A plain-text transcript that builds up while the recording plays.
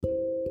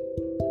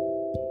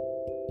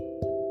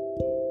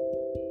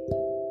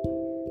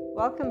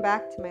Welcome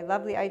back to my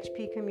lovely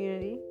IHP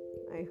community.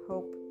 I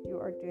hope you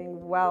are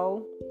doing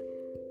well,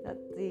 that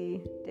the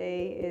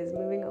day is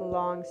moving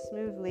along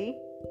smoothly.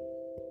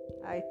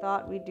 I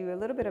thought we'd do a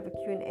little bit of a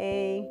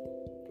Q&A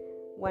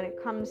when it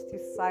comes to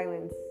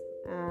silence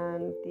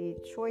and the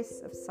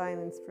choice of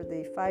silence for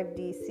the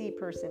 5DC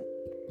person.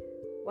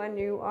 When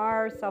you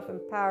are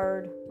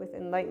self-empowered with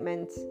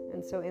enlightenment,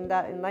 and so in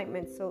that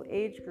enlightenment soul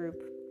age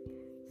group,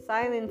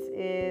 silence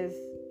is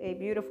a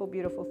beautiful,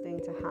 beautiful thing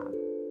to have.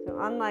 So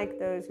unlike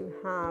those who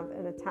have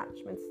an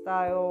attachment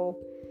style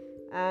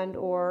and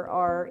or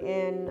are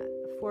in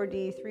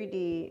 4D,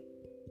 3D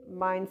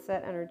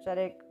mindset,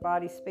 energetic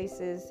body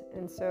spaces,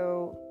 and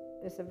so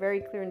it's a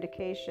very clear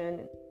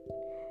indication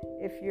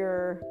if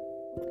you're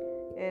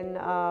in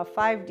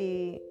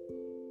 5D,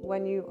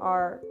 when you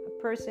are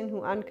a person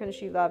who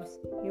unconsciously loves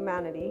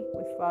humanity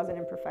with flaws and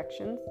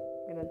imperfections.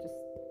 I'm going to just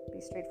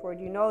be straightforward.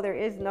 You know there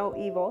is no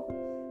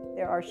evil.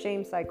 There are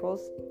shame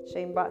cycles,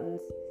 shame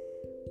buttons.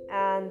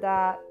 And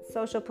that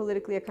social,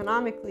 politically,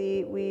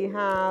 economically, we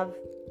have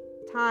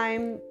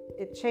time,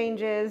 it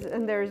changes,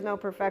 and there's no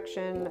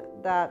perfection.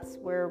 That's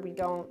where we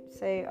don't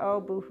say, oh,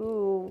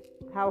 boo-hoo,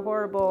 how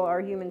horrible our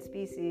human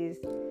species,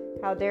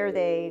 how dare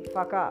they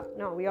fuck up.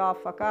 No, we all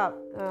fuck up.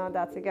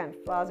 That's, again,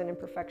 flaws and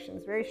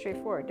imperfections. Very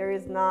straightforward. There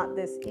is not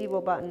this evil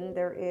button.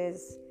 There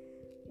is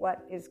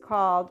what is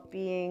called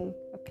being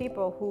a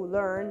people who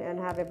learn and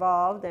have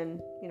evolved and,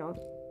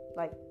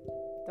 like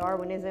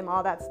Darwinism,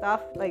 all that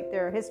stuff, like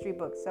they're history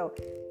books. So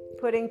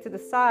putting to the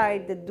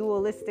side the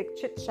dualistic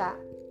chit-chat,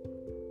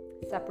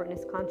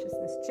 separateness,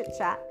 consciousness,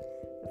 chit-chat,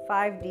 the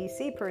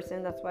 5DC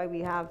person, that's why we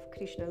have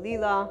Krishna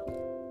Lila.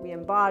 We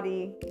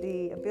embody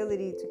the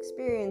ability to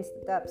experience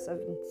the depths of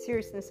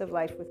seriousness of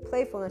life with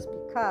playfulness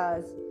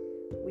because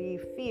we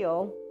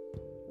feel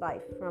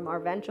life from our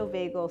ventral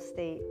vagal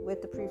state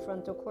with the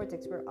prefrontal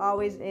cortex. We're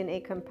always in a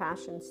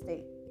compassion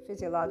state,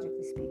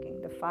 physiologically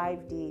speaking, the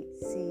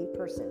 5DC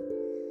person.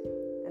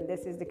 And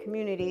this is the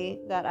community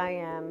that I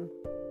am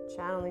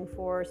channeling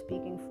for,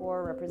 speaking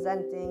for,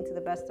 representing to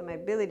the best of my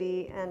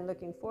ability, and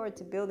looking forward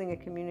to building a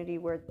community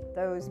where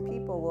those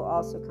people will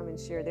also come and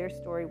share their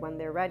story when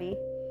they're ready.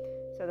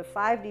 So the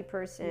 5D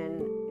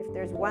person, if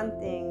there's one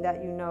thing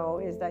that you know,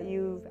 is that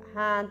you've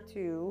had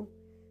to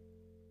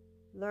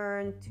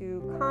learn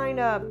to kind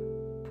of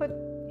put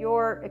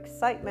your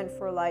excitement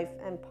for life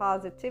and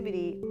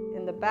positivity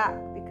in the back,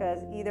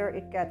 because either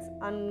it gets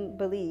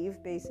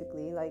unbelieved,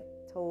 basically, like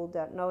told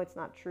that no, it's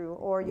not true,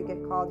 or you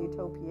get called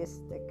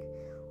utopianistic,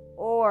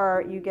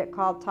 or you get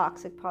called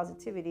toxic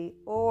positivity,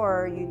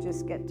 or you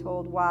just get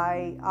told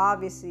why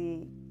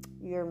obviously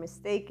you're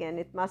mistaken.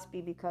 It must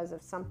be because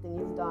of something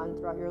you've done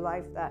throughout your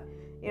life that,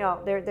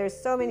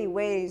 there's so many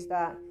ways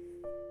that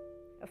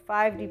a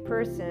 5D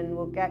person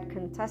will get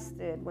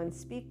contested when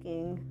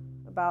speaking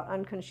about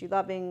unconsciously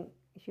loving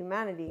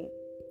humanity.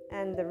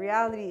 And the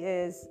reality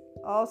is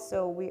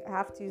also we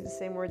have to use the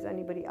same words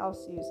anybody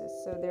else uses.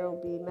 So there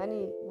will be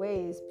many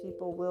ways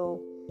people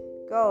will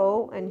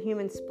go and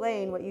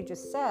human-splain what you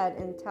just said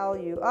and tell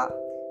you,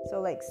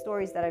 so like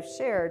stories that I've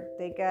shared,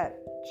 they get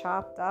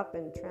chopped up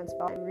and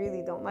transformed. I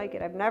really don't like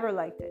it. I've never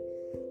liked it.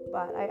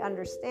 But I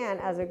understand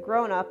as a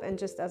grown-up and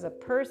just as a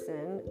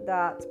person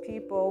that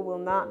people will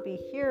not be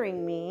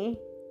hearing me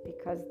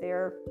because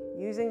they're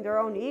using their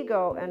own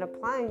ego and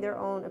applying their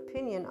own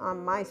opinion on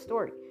my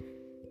story.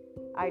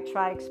 I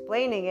try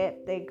explaining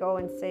it, they go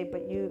and say,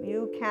 but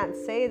you can't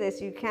say this,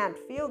 you can't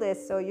feel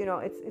this. So,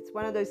 it's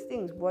one of those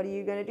things. What are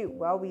you going to do?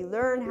 Well, we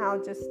learn how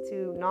just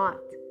to not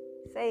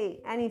say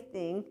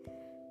anything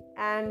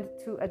and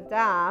to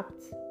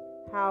adapt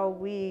how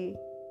we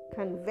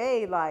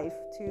convey life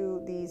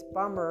to these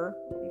bummer,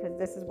 because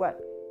this is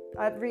what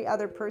every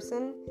other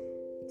person,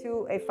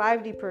 to a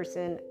 5D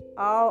person,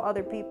 all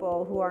other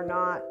people who are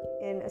not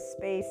in a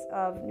space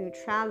of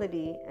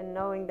neutrality and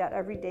knowing that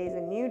every day is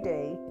a new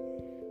day,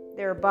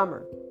 they're a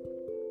bummer.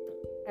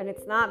 And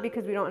it's not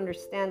because we don't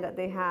understand that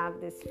they have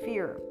this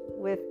fear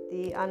with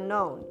the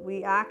unknown.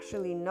 We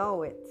actually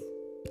know it.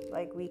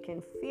 Like we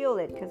can feel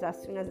it, because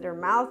as soon as their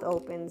mouth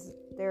opens,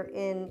 they're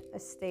in a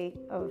state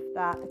of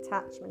that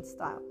attachment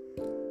style.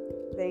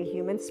 They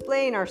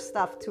human-splain our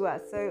stuff to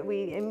us. So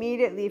we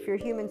immediately, if you're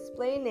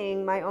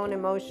human-splaining my own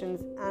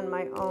emotions and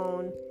my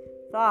own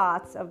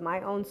thoughts of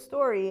my own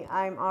story,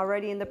 I'm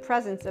already in the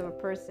presence of a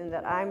person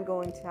that I'm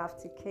going to have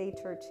to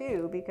cater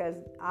to, because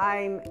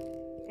I'm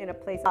in a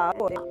place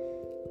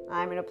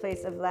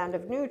of land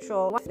of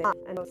neutral,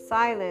 and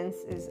silence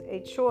is a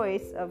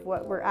choice of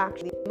what we're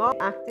actually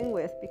acting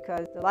with,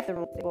 because the life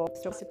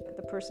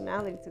the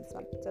personality to the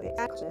side. So the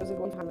action is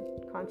going to have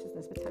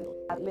consciousness potential.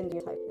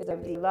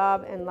 The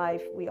love and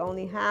life, we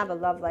only have a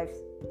love life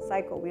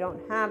cycle. We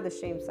don't have the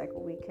shame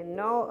cycle. We can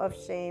know of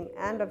shame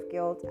and of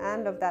guilt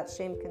and of that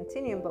shame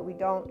continuum, but we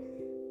don't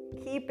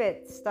keep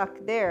it stuck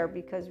there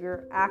because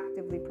we're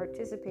actively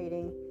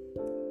participating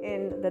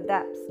in the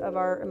depths of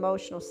our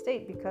emotional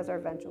state because our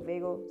ventral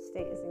vagal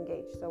state is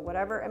engaged. So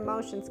whatever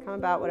emotions come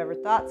about, whatever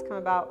thoughts come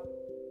about,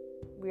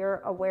 We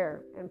are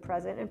aware and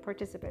present and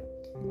participant.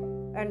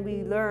 And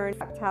we learn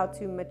how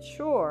to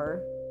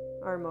mature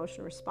our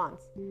emotional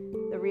response.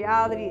 The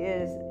reality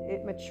is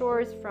it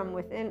matures from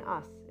within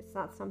us. It's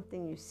not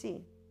something you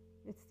see.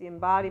 It's the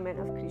embodiment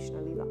of Krishna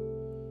Lila.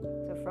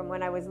 So from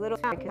when I was little,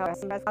 I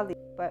could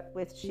but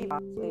with Shiva,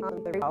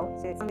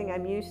 so it's something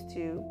I'm used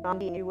to, not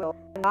being, you will,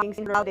 not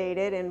being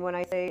validated. And when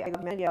I say I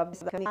love many of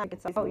them,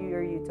 it's like, oh,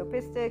 you're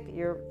utopistic,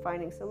 you're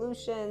finding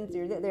solutions,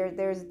 you're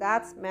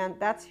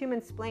that's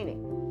human splaining.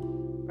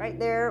 Right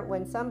there,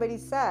 when somebody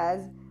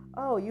says,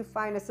 oh, you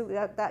find a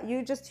solution, that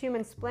you just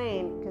human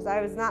splain, because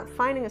I was not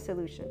finding a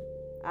solution.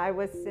 I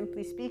was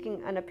simply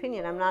speaking an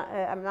opinion. I'm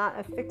not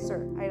a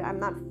fixer. I'm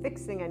not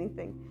fixing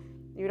anything.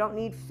 You don't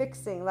need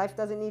fixing. Life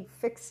doesn't need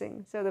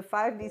fixing. So the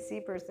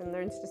 5DC person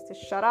learns just to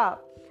shut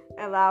up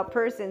and allow a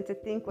person to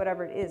think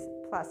whatever it is.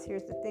 Plus,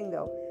 here's the thing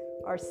though.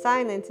 Our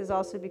silence is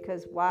also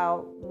because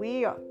while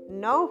we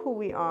know who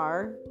we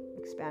are,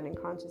 expanding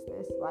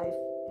consciousness, life,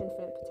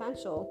 infinite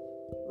potential,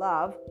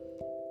 love,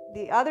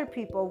 the other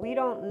people, we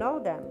don't know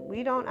them.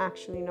 We don't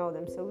actually know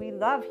them. So we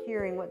love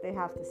hearing what they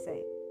have to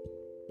say.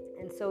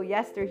 And so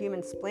yes, they're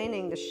human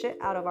splaining the shit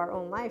out of our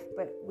own life,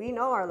 but we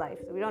know our life.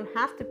 So we don't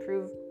have to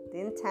prove the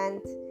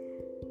intent.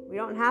 We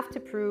don't have to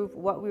prove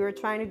what we were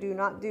trying to do,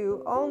 not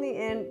do, only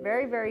in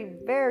very, very,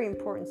 very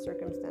important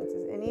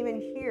circumstances. And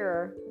even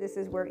here, this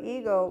is where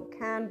ego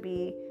can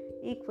be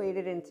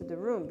equated into the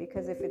room,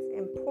 because if it's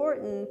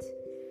important,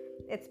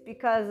 it's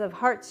because of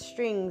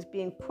heartstrings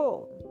being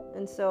pulled.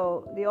 And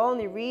so the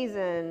only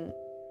reason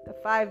a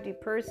 5D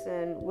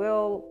person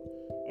will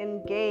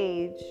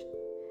engage,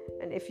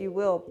 and if you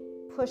will,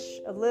 push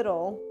a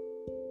little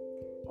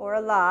or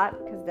a lot,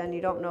 because then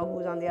you don't know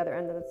who's on the other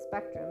end of the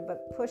spectrum,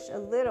 but push a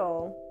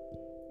little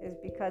is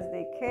because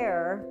they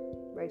care.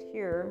 Right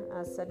here,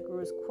 as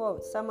Sadhguru's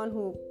quote, someone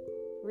who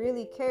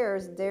really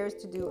cares dares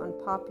to do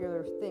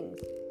unpopular things.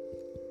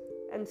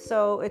 And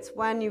so it's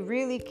when you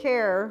really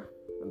care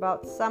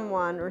about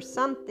someone or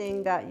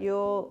something that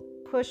you'll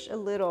push a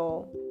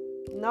little,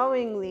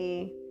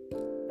 knowingly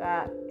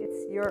that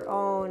it's your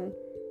own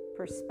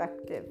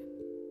perspective.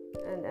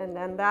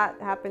 And that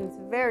happens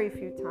very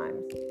few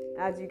times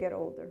as you get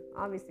older.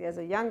 Obviously, as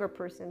a younger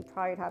person,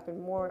 probably it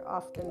happened more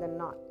often than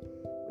not,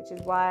 which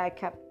is why I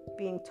kept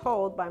being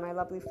told by my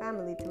lovely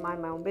family to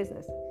mind my own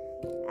business.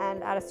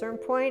 And at a certain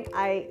point,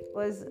 I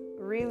was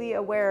really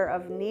aware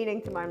of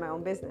needing to mind my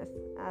own business.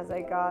 As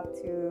I got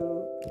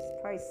to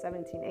probably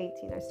 17,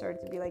 18, I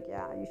started to be like,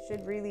 yeah, you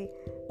should really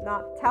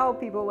not tell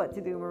people what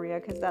to do, Maria,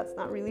 because that's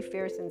not really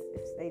fair, since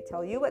if they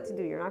tell you what to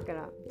do, you're not going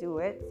to do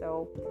it.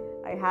 So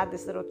I had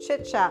this little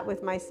chit chat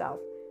with myself.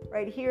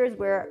 Right here is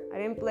where I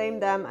didn't blame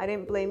them. I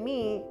didn't blame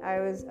me. I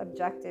was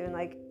objective and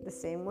like, the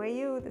same way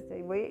the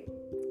same way.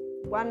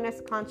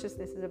 Oneness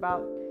consciousness is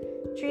about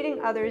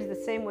treating others the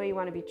same way you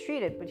want to be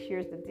treated. But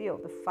here's the deal.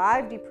 The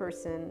 5D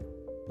person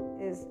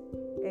is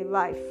a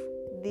life.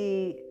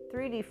 The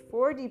 3D,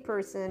 4D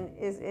person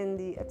is in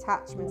the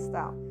attachment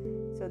style.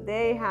 So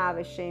they have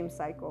a shame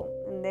cycle,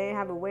 and they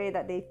have a way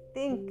that they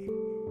think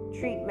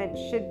treatment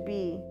should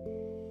be.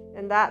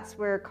 And that's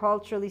where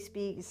culturally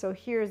speaking, so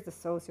here's the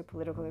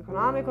socio-political,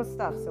 economical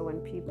stuff. So when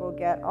people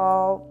get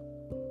all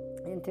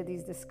into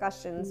these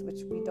discussions,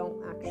 which we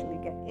don't actually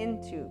get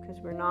into because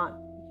we're not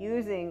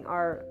using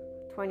our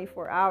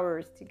 24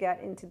 hours to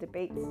get into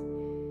debates,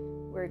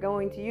 we're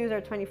going to use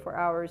our 24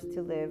 hours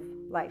to live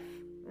life.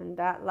 And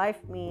that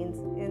life means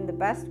in the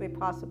best way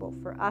possible.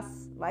 For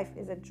us, life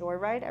is a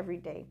joyride every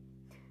day.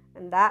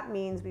 And that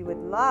means we would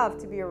love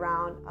to be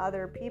around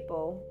other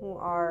people who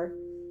are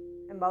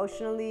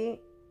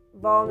emotionally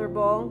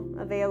vulnerable,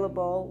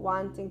 available,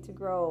 wanting to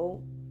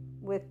grow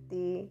with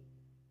the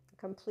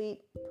complete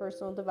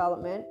personal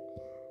development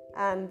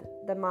and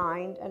the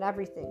mind and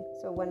everything.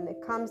 So when it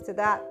comes to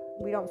that,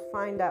 we don't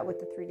find that with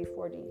the 3D,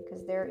 4D,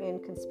 because they're in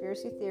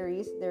conspiracy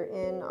theories. They're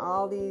in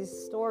all these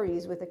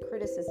stories with a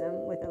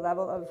criticism, with a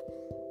level of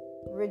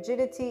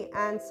rigidity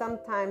and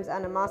sometimes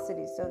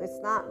animosity. So it's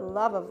not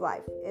love of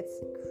life. It's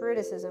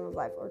criticism of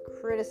life, or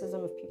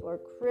criticism of people, or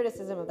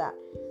criticism of that.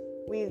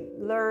 We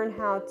learn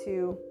how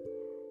to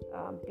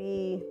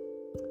be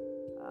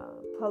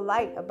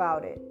polite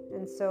about it.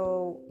 And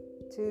so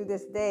to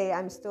this day,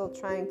 I'm still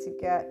trying to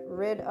get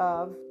rid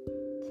of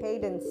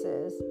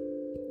cadences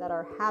that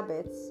are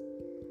habits,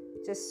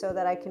 just so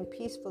that I can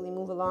peacefully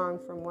move along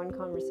from one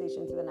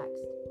conversation to the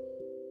next,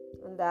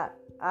 and that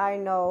I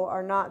know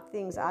are not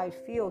things I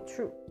feel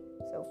true.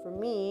 So for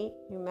me,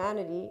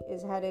 humanity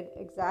is headed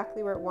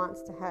exactly where it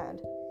wants to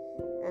head,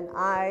 and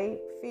I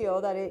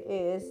feel that it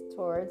is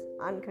towards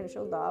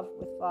uncontrolled love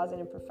with flaws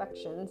and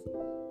imperfections,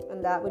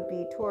 and that would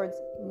be towards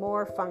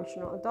more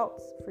functional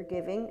adults,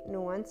 forgiving,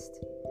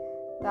 nuanced,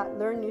 that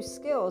learn new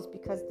skills,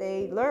 because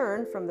they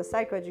learn from the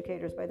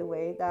psychoeducators, by the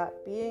way,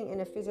 that being in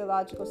a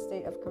physiological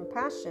state of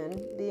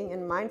compassion, being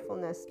in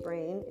mindfulness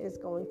brain, is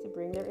going to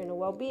bring their inner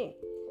well-being.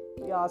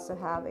 We also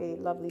have a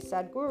lovely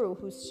Sadhguru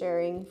who's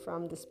sharing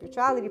from the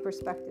spirituality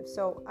perspective.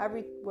 So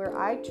everywhere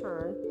I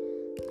turn,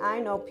 I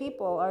know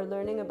people are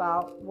learning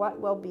about what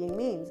well-being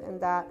means, and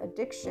that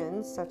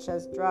addictions such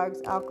as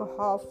drugs,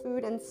 alcohol,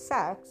 food, and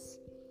sex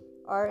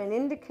are an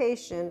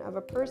indication of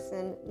a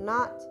person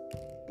not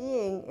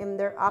being in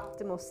their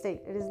optimal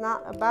state. It is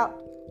not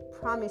about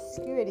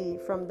promiscuity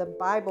from the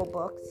Bible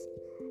books.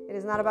 It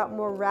is not about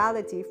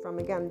morality from,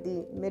 again,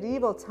 the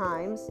medieval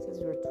times, because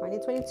we're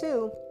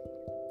 2022.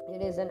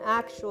 It is an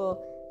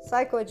actual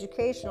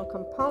psychoeducational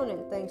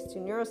component thanks to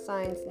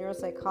neuroscience,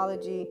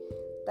 neuropsychology,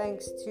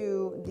 thanks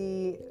to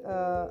the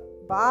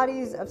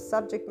bodies of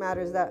subject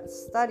matters that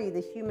study the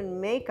human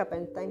makeup,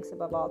 and thanks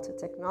above all to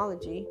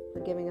technology for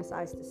giving us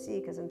eyes to see,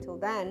 because until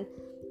then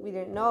we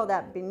didn't know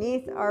that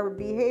beneath our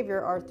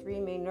behavior are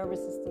three main nervous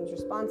systems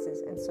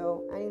responses. And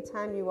so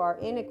anytime you are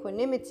in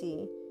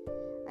equanimity,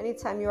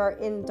 anytime you are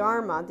in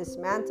dharma,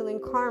 dismantling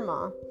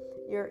karma,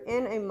 you're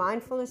in a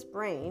mindfulness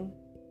brain,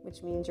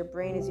 which means your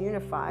brain is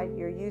unified.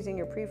 You're using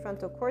your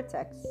prefrontal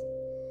cortex.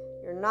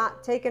 You're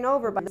not taken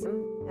over by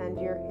them,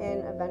 and you're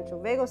in a ventral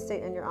vagal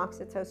state, and your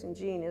oxytocin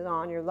gene is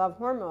on, your love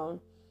hormone.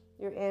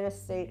 You're in a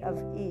state of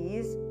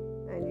ease,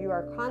 and you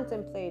are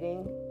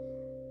contemplating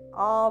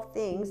all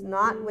things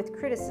not with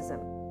criticism.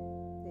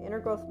 The inner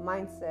growth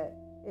mindset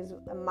is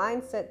a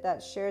mindset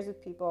that shares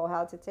with people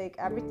how to take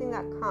everything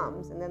that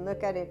comes and then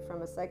look at it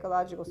from a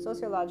psychological,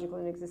 sociological,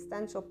 and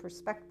existential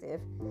perspective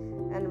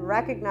and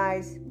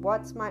recognize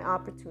what's my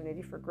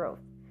opportunity for growth,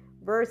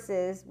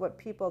 versus what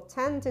people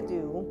tend to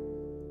do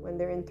when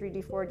they're in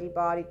 3D, 4D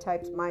body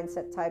types,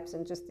 mindset types,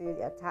 and just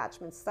the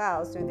attachment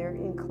styles. So they're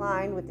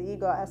inclined with the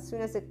ego, as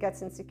soon as it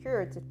gets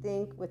insecure, to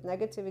think with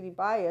negativity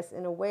bias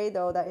in a way,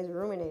 though, that is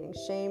ruminating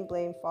shame,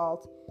 blame,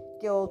 fault,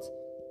 guilt,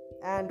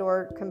 and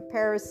or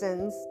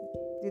comparisons.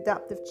 The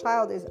adaptive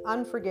child is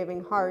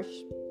unforgiving, harsh.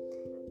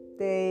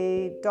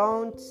 They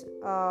don't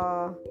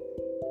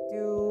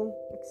do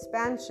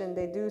expansion,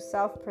 they do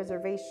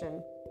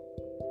self-preservation.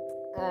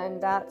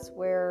 And that's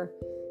where,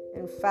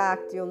 in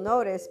fact, you'll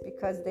notice,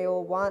 because they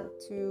will want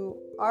to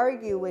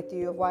argue with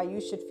you of why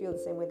you should feel the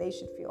same way they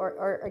should feel.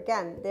 Or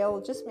again,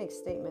 they'll just make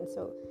statements.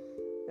 So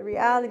the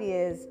reality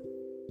is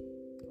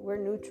we're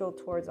neutral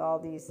towards all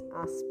these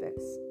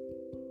aspects.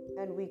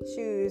 And we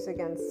choose,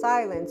 again,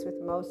 silence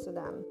with most of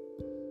them.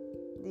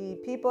 The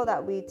people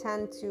that we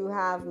tend to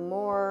have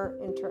more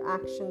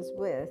interactions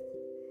with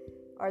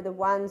are the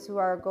ones who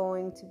are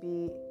going to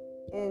be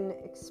in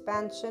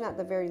expansion at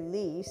the very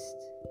least,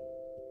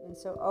 and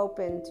so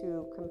open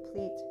to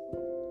complete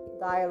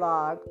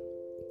dialogue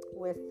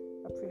with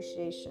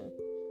appreciation.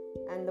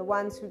 And the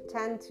ones who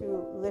tend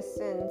to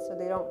listen so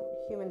they don't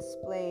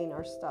human-splain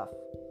our stuff,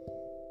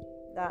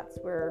 that's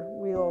where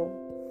we'll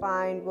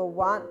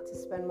want to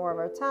spend more of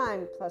our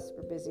time. Plus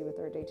we're busy with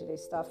our day-to-day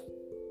stuff,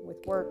 with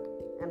work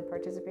and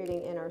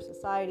participating in our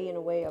society in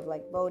a way of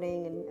like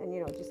voting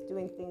and just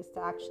doing things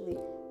to actually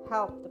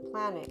help the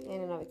planet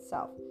in and of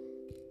itself.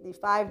 The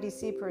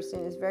 5DC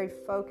person is very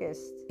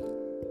focused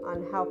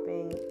on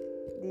helping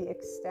the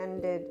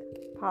extended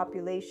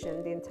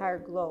population, the entire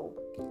globe.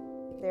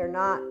 They're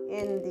not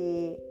in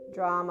the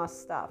drama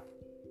stuff.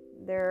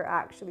 They're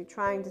actually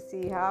trying to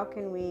see, how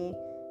can we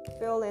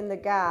fill in the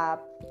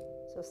gap?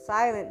 So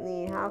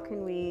silently, how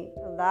can we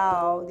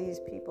allow these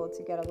people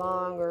to get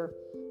along? Or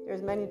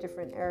there's many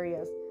different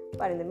areas.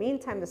 But in the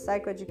meantime, the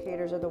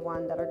psychoeducators are the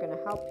ones that are going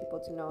to help people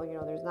to know,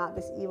 there's not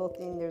this evil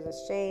thing. There's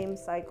a shame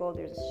cycle.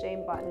 There's a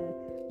shame button.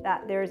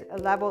 That there's a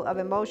level of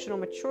emotional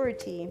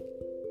maturity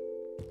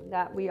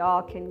that we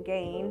all can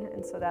gain.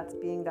 And so that's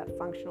being that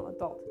functional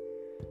adult.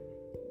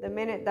 The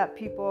minute that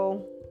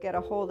people get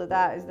a hold of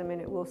that is the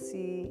minute we'll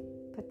see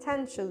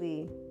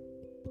potentially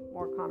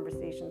more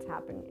conversations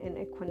happen in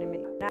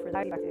equanimity,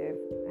 perspective,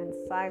 and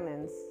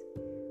silence.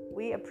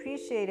 We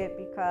appreciate it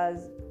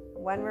because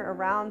when we're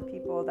around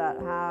people that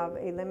have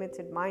a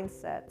limited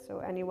mindset, so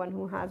anyone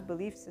who has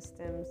belief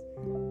systems,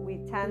 we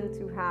tend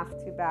to have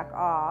to back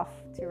off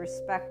to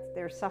respect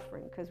their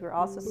suffering, because we're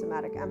also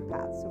somatic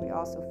empaths. So we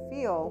also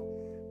feel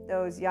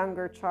those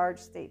younger charged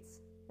states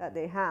that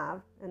they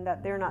have and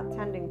that they're not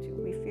tending to.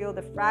 We feel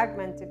the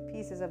fragmented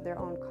pieces of their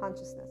own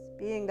consciousness.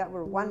 Being that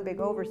we're one big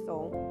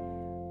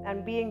oversoul,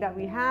 and being that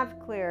we have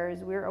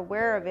clairs, we're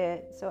aware of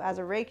it. So as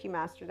a Reiki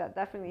master, that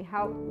definitely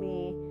helped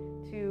me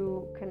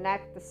to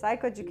connect the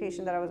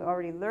psychoeducation that I was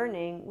already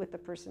learning with the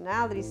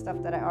personality stuff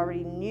that I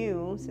already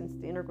knew, since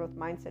the inner growth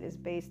mindset is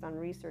based on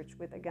research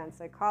with, again,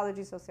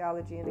 psychology,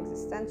 sociology, and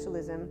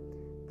existentialism.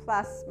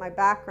 Plus, my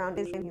background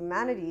is in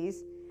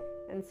humanities.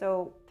 And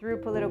so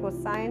through political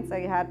science, I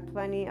had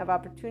plenty of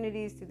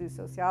opportunities to do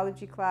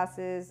sociology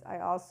classes. I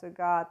also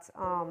got,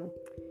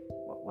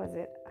 what was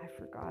it? I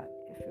forgot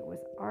if it was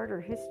art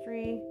or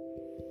history.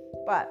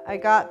 But I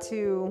got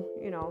to,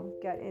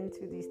 get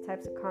into these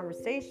types of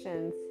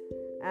conversations,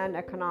 and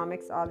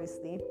economics,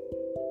 obviously,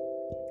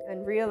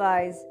 and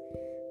realize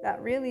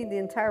that really the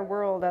entire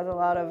world has a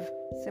lot of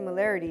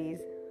similarities.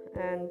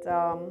 And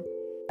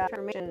that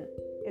transformation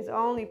is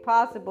only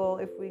possible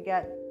if we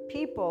get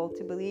people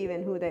to believe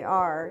in who they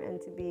are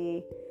and to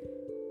be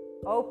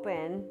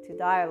open to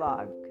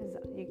dialogue, because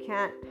you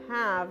can't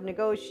have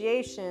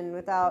negotiation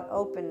without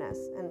openness.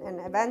 And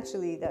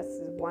eventually, this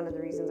is one of the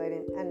reasons I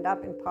didn't end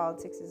up in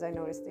politics, is I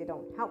noticed they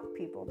don't help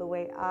people the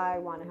way I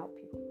want to help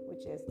people,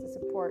 which is to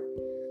support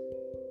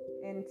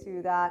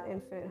into that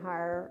infinite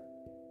higher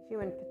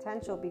human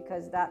potential,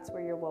 because that's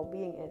where your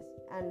well-being is.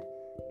 And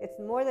it's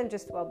more than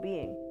just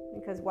well-being,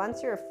 because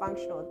once you're a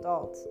functional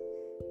adult,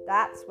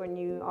 that's when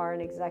you are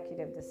an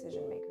executive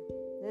decision maker.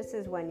 This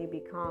is when you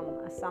become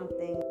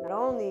something. Not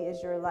only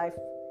is your life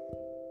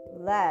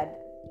led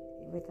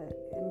with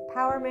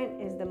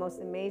empowerment, is the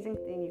most amazing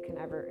thing you can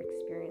ever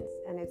experience.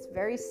 And it's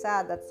very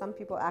sad that some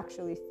people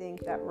actually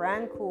think that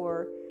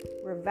rancor,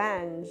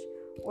 revenge,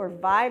 or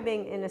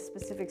vibing in a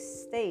specific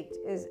state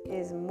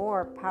is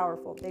more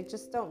powerful. They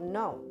just don't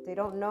know. They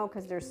don't know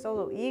because their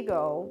solo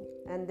ego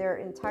and their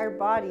entire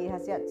body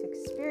has yet to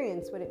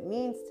experience what it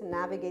means to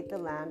navigate the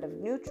land of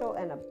neutral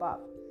and above.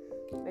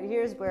 But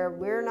here's where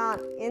we're not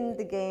in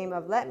the game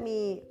of let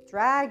me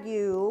drag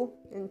you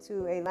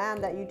into a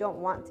land that you don't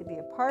want to be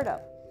a part of,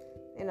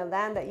 in a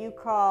land that you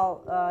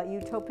call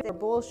utopic or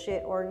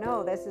bullshit, or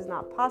no, this is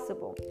not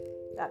possible,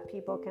 that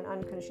people can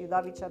unconditionally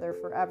love each other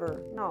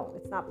forever. No,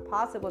 it's not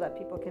possible that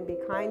people can be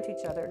kind to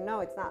each other.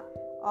 No, it's not.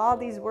 All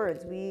these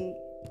words, we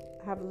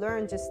have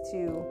learned just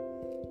to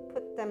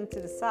put them to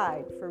the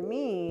side. For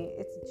me,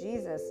 it's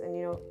Jesus.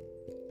 And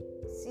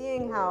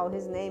seeing how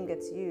his name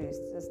gets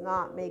used does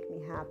not make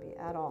me happy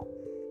at all.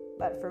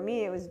 But for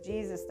me, it was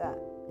Jesus that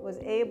was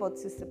able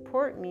to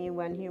support me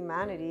when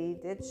humanity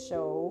did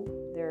show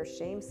their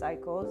shame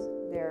cycles,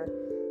 their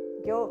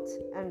guilt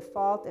and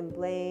fault and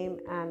blame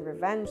and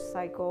revenge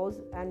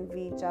cycles,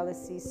 envy,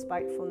 jealousy,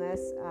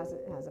 spitefulness.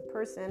 As a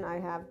person, I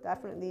have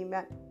definitely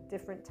met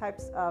different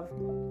types of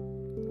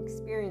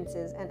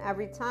experiences, and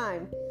every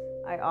time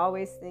I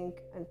always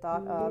think and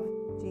thought of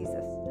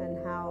Jesus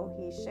and how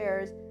he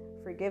shares,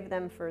 forgive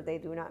them for they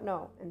do not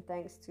know. And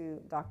thanks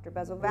to Dr.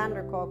 Bessel van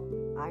der Kolk,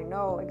 I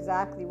know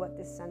exactly what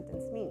this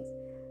sentence means.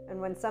 And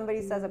when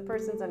somebody says a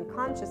person's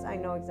unconscious, I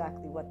know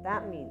exactly what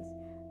that means.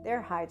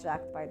 They're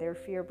hijacked by their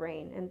fear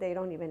brain and they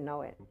don't even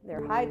know it.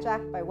 They're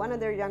hijacked by one of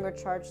their younger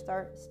charged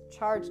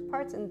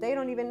parts and they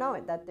don't even know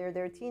it, that they're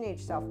their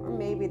teenage self, or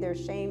maybe their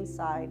shame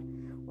side,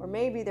 or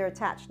maybe they're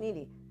attached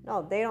needy.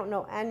 No, they don't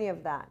know any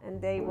of that,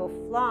 and they will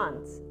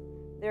flaunt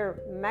their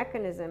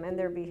mechanism and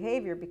their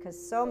behavior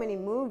because so many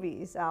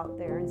movies out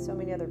there and so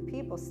many other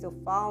people still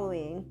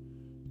following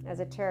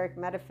esoteric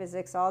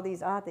metaphysics, all these,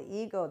 the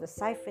ego, the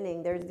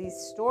siphoning. There's these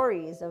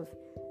stories of,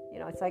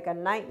 it's like a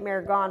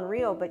nightmare gone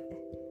real, but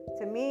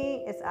to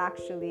me, it's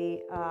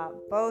actually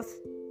both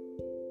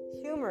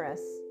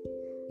humorous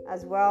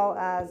as well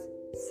as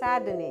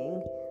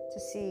saddening to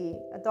see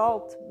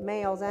adult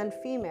males and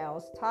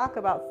females talk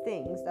about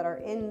things that are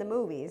in the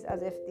movies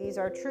as if these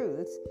are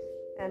truths,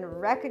 and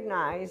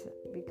recognize,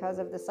 because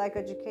of the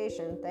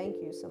psychoeducation, thank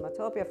you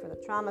Somatopia for the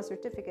trauma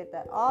certificate,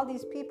 that all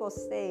these people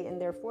stay in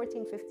their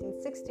 14,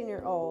 15,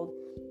 16-year-old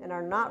and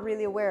are not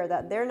really aware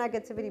that their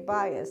negativity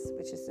bias,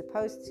 which is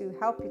supposed to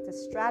help you to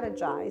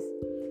strategize,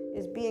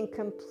 is being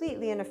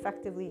completely and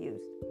effectively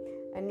used.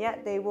 And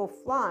yet they will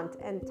flaunt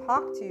and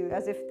talk to you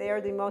as if they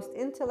are the most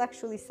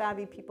intellectually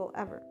savvy people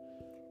ever.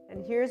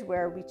 And here's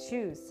where we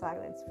choose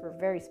silence for a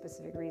very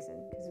specific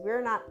reason, because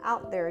we're not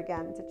out there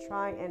again to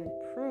try and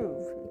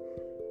prove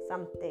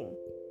something.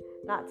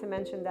 Not to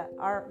mention that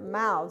our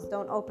mouths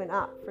don't open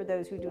up for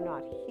those who do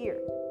not hear.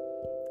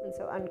 And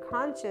so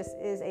unconscious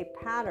is a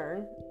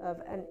pattern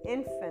of an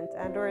infant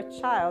and or a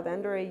child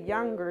and or a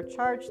younger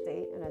charge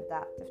state, an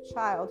adaptive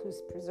child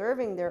who's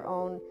preserving their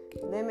own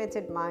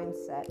limited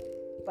mindset.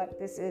 But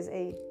this is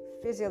a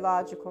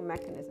physiological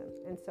mechanism.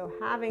 And so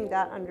having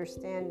that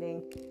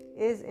understanding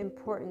is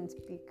important,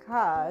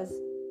 because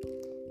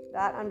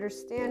that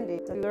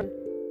understanding to learn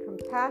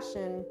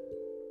compassion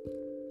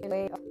in a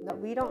way that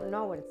we don't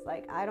know what it's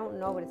like. I don't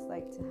know what it's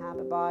like to have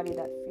a body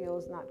that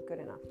feels not good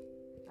enough.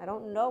 I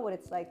don't know what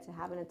it's like to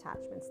have an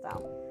attachment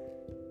style.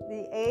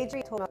 The age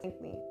told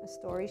me a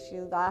story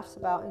she laughs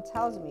about and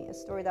tells me, a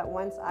story that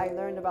once I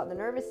learned about the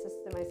nervous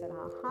system, I said,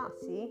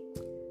 see,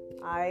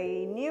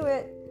 I knew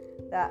it,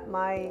 that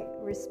my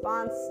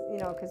response,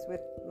 because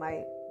with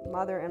my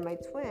mother and my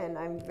twin,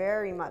 I'm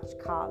very much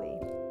Kali.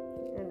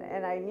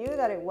 And I knew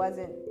that it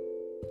wasn't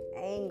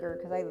anger,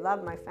 because I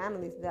love my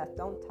family to death.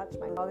 Don't touch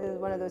my mother. This is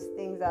one of those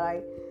things that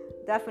I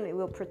definitely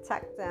will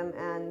protect them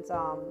and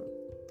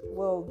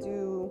will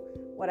do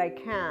what I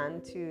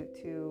can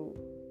to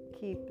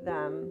keep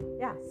them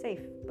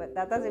safe. But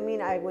that doesn't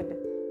mean I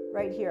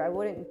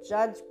wouldn't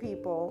judge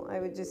people. I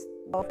would just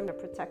love to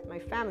protect my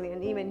family.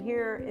 And even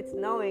here, it's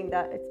knowing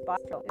that it's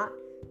not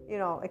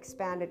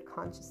expanded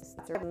consciousness.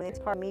 It's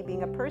part of me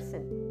being a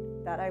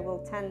person, that I will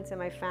tend to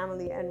my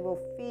family and will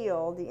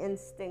feel the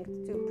instinct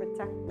to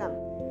protect them.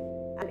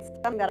 And it's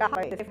something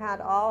that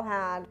they've all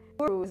had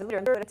gurus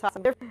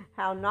and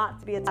how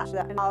not to be attached to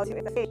that.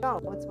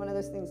 And it's one of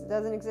those things that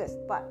doesn't exist,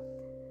 but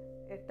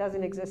it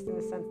doesn't exist in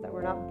the sense that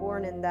we're not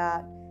born in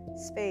that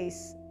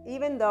space.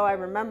 Even though I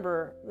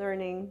remember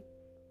learning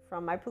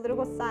from my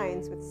political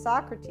science with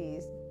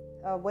Socrates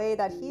a way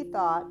that he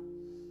thought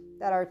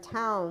that our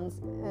towns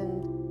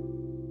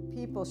and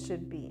people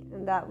should be,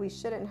 and that we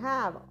shouldn't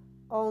have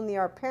only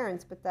our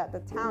parents, but that the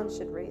town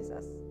should raise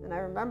us. And I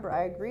remember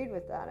I agreed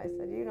with that. I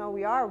said,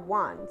 we are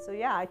one. So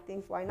yeah, I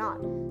think why not?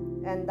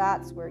 And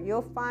that's where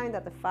you'll find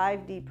that the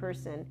 5D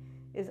person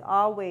is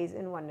always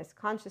in oneness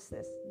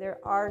consciousness. There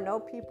are no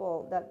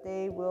people that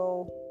they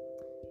will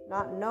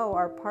not know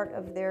are part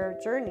of their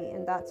journey.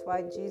 And that's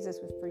why Jesus,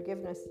 with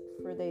forgiveness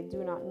for they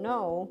do not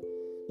know,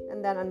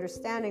 and then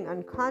understanding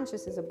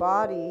unconscious is a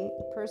body.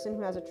 A person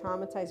who has a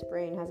traumatized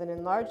brain has an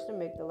enlarged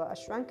amygdala, a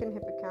shrunken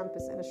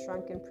hippocampus, and a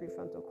shrunken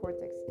prefrontal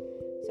cortex.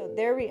 So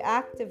their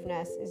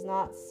reactiveness is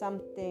not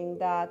something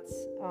that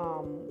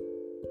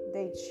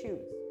they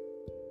choose.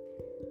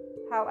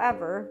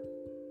 However,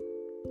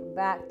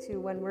 back to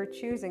when we're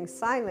choosing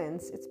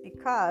silence, it's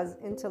because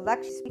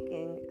intellectually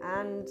speaking,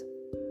 and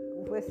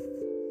with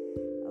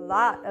a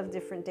lot of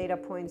different data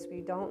points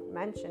we don't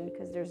mention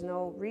because there's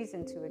no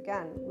reason to,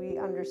 again, we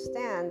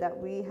understand that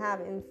we have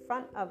in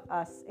front of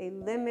us a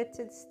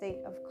limited state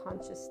of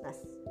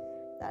consciousness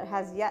that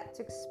has yet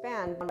to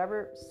expand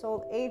whatever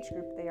soul age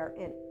group they are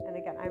in. And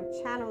again, I'm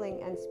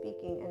channeling and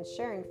speaking and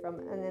sharing from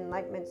an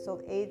enlightenment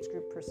soul age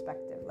group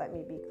perspective, let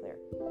me be clear.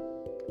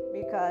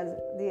 Because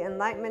the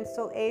enlightenment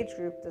soul age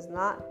group does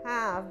not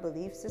have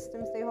belief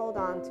systems they hold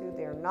on to.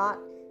 They're not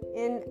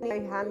in,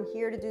 I'm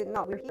here to do it.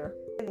 No, we're here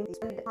living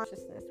the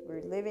consciousness.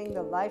 We're living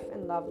the life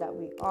and love that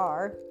we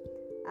are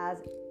as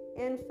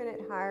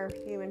infinite higher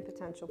human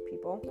potential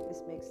people.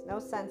 This makes no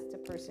sense to a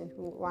person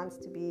who wants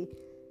to be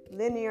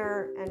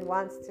linear and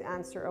wants to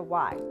answer a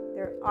why.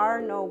 There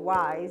are no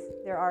whys.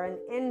 There are an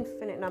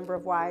infinite number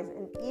of whys.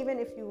 And even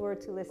if you were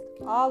to list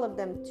all of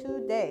them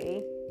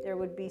today, there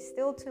would be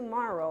still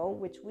tomorrow,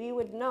 which we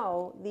would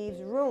know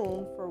leaves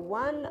room for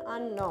one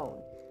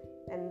unknown.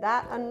 And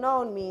that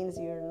unknown means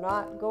you're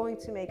not going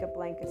to make a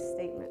blanket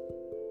statement.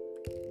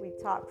 We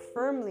talk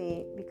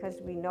firmly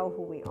because we know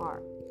who we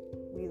are.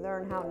 We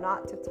learn how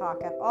not to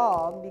talk at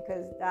all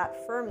because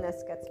that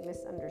firmness gets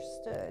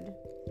misunderstood.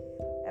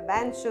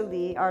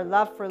 Eventually, our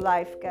love for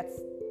life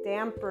gets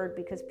dampered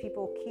because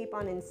people keep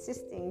on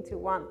insisting to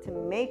want to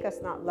make us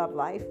not love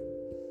life.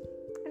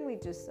 And we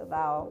just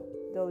allow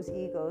those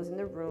egos in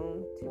the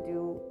room to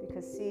do,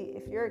 because see,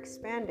 if you're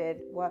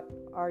expanded, what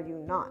are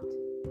you not?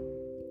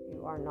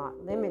 You are not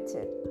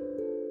limited.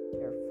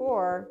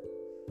 Therefore,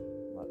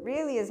 what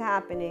really is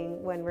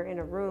happening when we're in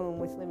a room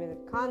with limited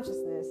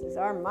consciousness is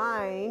our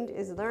mind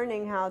is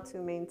learning how to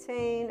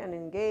maintain an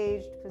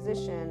engaged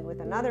position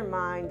with another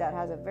mind that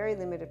has a very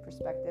limited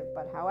perspective,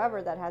 but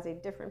however, that has a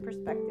different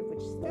perspective,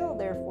 which still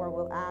therefore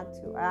will add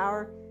to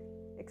our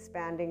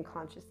expanding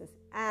consciousness.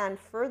 And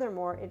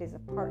furthermore, it is a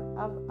part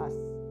of us.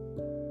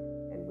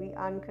 And we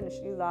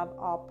unconditionally love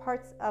all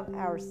parts of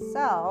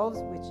ourselves,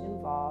 which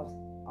involves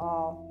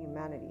all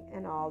humanity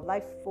and all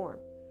life form.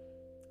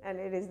 And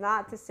it is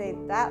not to say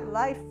that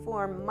life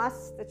form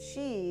must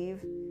achieve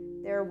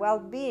their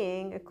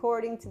well-being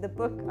according to the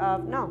book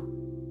of, no,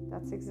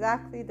 that's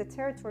exactly the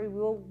territory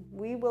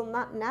we will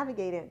not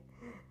navigate in.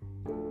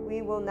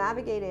 We will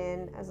navigate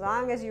in, as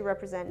long as you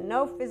represent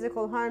no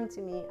physical harm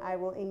to me, I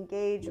will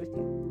engage with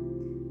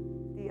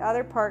you. The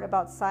other part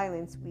about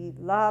silence, we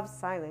love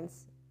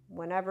silence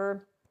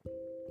whenever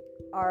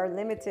our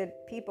limited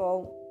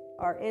people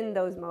are in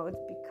those modes,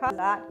 because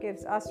that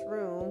gives us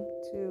room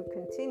to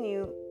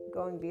continue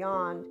going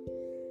beyond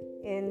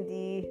in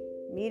the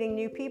meeting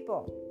new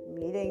people,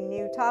 meeting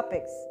new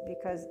topics,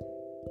 because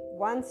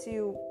once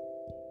you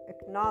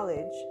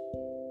acknowledge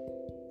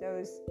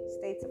those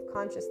states of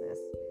consciousness,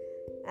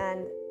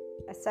 and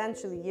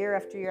essentially year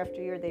after year after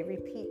year they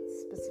repeat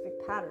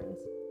specific patterns,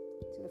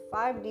 to the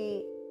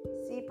 5D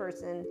C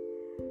person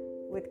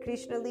with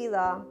Krishna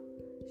Lila,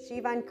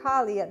 Shiva and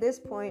Kali, at this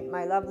point,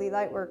 my lovely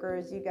light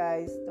workers, you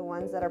guys, the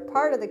ones that are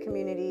part of the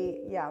community,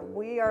 yeah,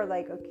 we are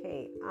like,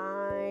 okay,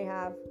 I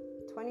have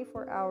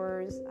 24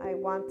 hours. I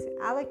want to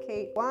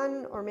allocate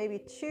 1 or maybe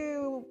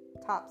 2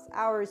 tops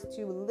hours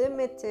to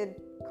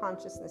limited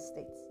consciousness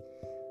states.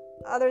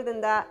 Other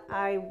than that,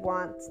 I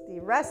want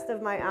the rest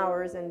of my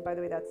hours, and by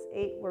the way, that's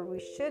 8 where we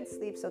should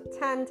sleep, so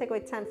 10, take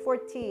away 10,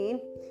 14.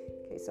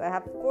 Okay, so I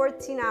have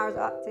 14 hours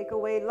up, take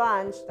away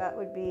lunch, that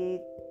would be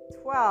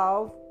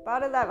 12,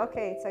 about 11.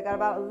 Okay, so I got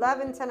about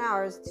 11, 10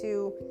 hours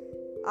to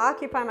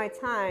occupy my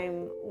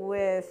time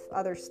with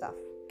other stuff.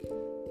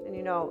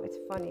 And it's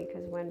funny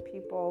because when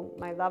people,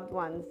 my loved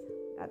ones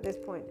at this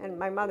point, and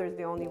my mother's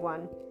the only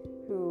one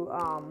who,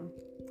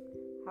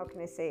 how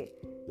can I say,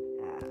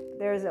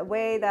 there's a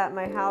way that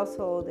my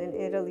household in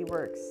Italy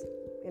works.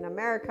 In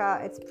America,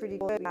 it's pretty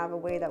good to have a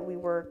way that we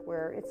work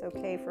where it's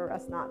okay for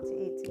us not to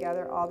eat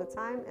together all the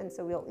time. And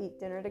so we'll eat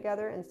dinner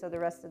together. And so the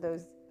rest of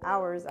those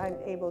hours, I'm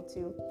able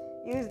to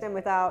use them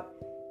without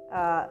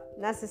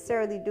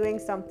necessarily doing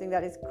something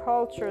that is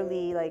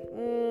culturally like,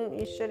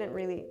 you shouldn't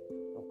really.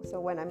 So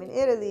when I'm in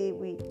Italy,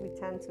 we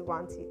tend to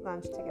want to eat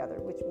lunch together,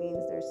 which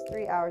means there's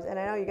 3 hours. And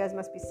I know you guys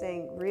must be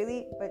saying,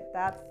 really? But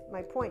that's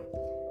my point.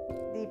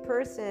 The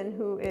person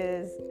who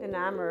is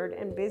enamored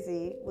and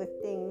busy with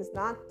things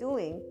not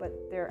doing, but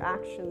they're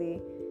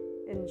actually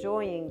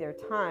enjoying their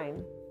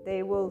time.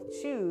 They will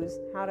choose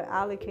how to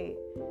allocate,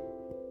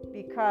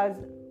 because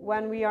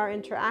when we are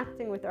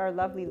interacting with our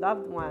lovely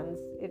loved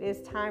ones, it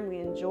is time we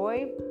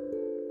enjoy,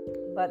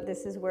 but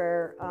this is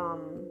where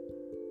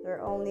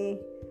there only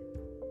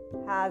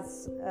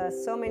has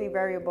so many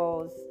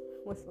variables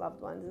with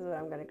loved ones, is what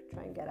I'm going to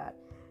try and get at.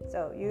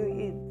 So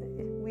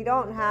we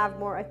don't have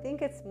more, I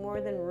think it's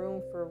more than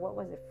room for, what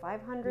was it,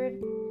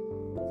 500?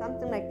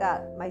 Something like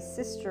that.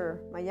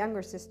 My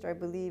younger sister, I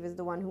believe, is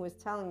the one who was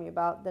telling me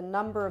about the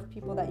number of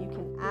people that you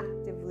can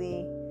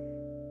actively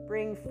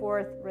bring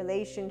forth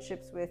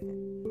relationships with.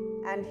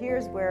 And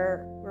here's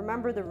where,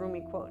 remember the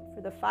Rumi quote,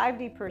 for the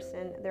 5D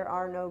person, there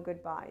are no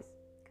goodbyes.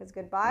 Because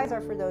goodbyes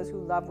are for those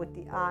who love with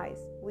the eyes.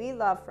 We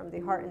love from the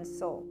heart and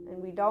soul,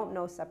 and we don't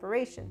know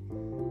separation.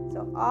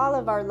 So all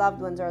of our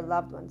loved ones are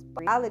loved ones.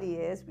 But the reality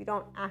is we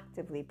don't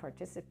actively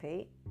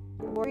participate.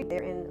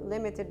 They're in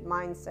limited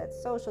mindsets,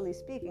 socially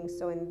speaking.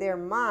 So in their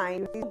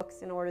mind, these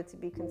books, in order to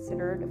be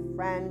considered a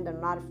friend and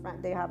not a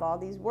friend, they have all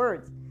these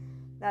words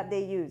that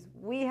they use.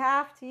 We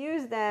have to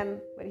use them,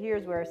 but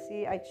here's where,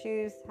 see, I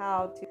choose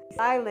how to be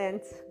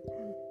silent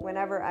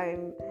whenever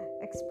I'm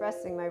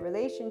expressing my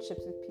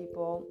relationships with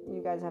people.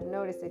 You guys have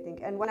noticed, I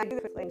think, and when I do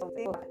this,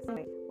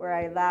 where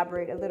I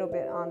elaborate a little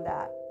bit on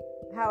that.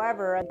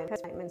 However, at the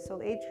Enlightenment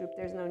Soul Age group,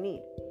 there's no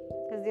need,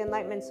 because the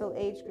Enlightenment Soul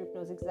Age group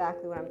knows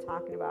exactly what I'm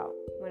talking about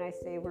when I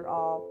say we're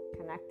all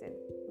connected.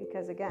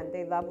 Because again,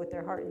 they love with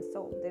their heart and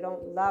soul. They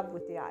don't love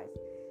with the eyes.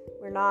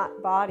 We're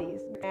not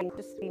bodies. We're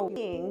just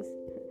beings.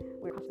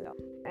 We're conscious.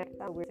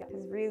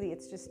 Because really,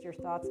 it's just your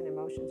thoughts and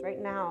emotions.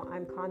 Right now,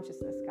 I'm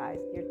consciousness, guys.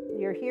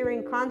 You're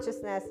hearing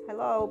consciousness.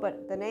 Hello,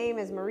 but the name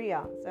is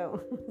Maria.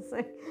 So it's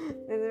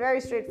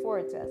very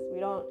straightforward to us. We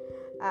don't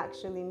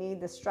actually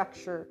need the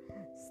structure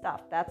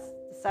stuff. That's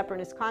the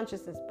separateness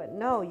consciousness. But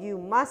no, you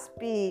must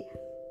be.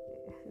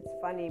 It's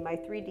funny. My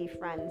 3D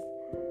friends,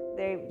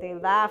 they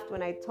laughed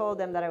when I told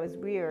them that I was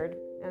weird,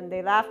 and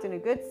they laughed in a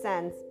good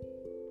sense.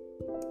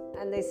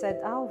 And they said,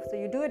 oh, so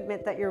you do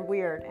admit that you're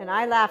weird. And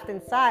I laughed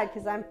inside,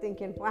 because I'm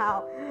thinking,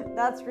 wow,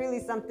 that's really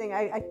something.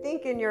 I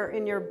think in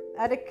your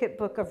etiquette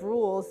book of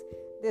rules,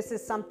 this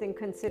is something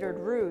considered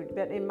rude.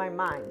 But in my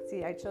mind,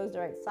 see, I chose to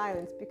write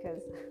silence,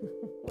 because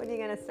what are you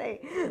going to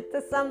say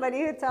to somebody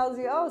who tells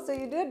you, oh, so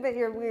you do admit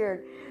you're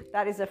weird?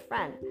 That is a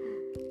friend.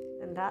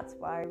 And that's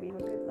why we have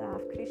a good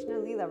laugh. Krishna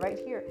Lila, right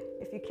here.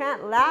 If you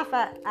can't laugh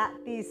at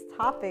these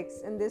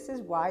topics, and this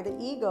is why the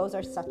egos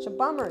are such a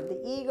bummer.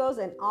 The egos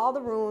in all the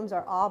rooms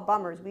are all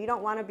bummers. We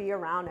don't want to be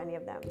around any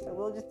of them. So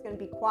we're just going to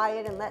be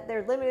quiet and let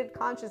their limited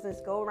consciousness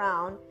go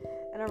around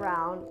and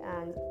around.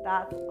 And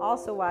that's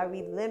also why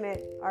we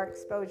limit our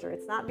exposure.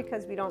 It's not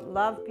because we don't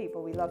love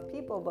people. We love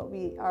people, but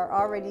we are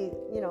already,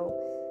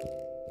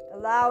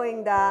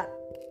 allowing that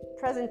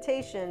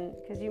presentation,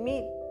 because you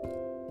meet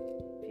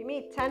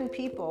 10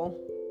 people,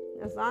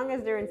 as long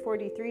as they're in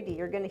 4D3D,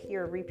 you're going to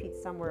hear a repeat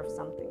somewhere of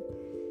something,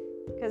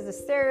 because the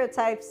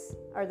stereotypes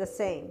are the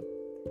same.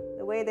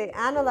 The way they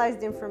analyze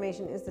the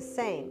information is the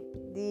same.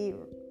 The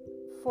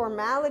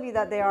formality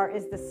that they are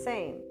is the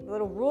same. The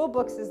little rule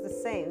books is the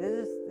same.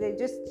 They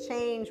just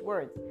change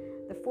words.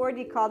 The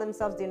 4D call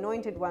themselves the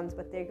anointed ones,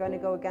 but they're going to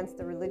go against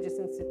the religious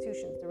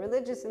institutions. The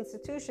religious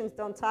institutions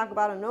don't talk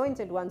about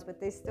anointed ones,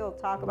 but they still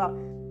talk about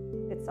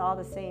it's all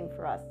the same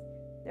for us.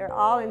 They're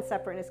all in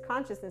separateness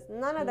consciousness.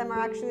 None of them are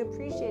actually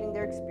appreciating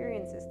their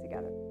experiences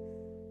together.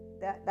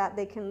 That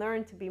they can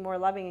learn to be more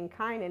loving and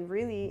kind, and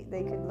really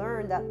they can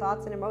learn that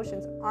thoughts and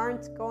emotions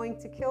aren't going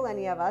to kill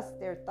any of us.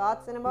 They're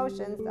thoughts and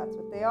emotions, that's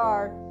what they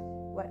are.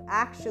 What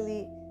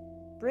actually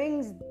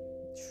brings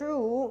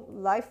true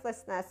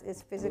lifelessness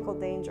is physical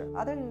danger.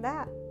 Other than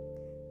that,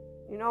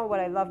 you know what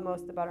I love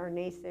most about our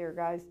naysayer,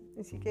 guys,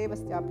 is he gave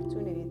us the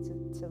opportunity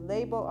to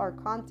label our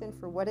content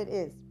for what it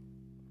is.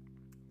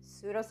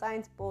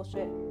 Pseudoscience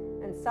bullshit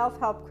and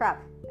self-help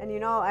crap. And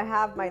I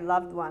have my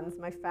loved ones,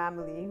 my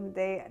family,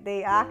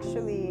 they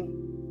actually,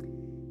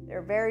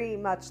 they're very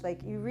much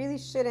like, you really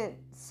shouldn't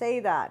say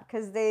that,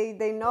 because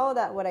they know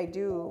that what I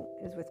do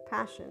is with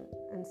passion,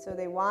 and so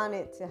they want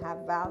it to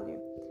have value.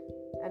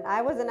 And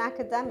I was an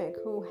academic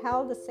who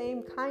held the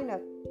same kind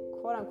of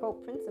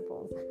quote-unquote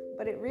principles,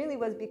 but it really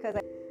was because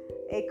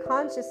a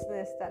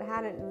consciousness that I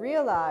had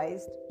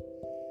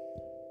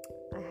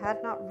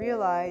not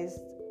realized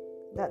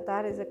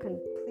that is a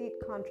complete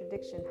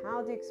contradiction.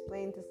 How do you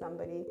explain to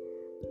somebody?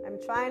 I'm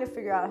trying to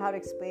figure out how to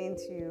explain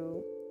to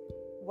you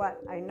what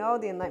I know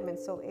the Enlightenment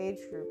Soul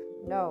Age group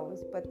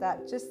knows, but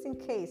that just in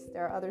case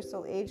there are other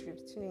Soul Age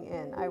groups tuning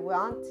in, I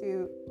want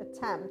to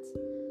attempt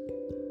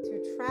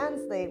to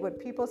translate what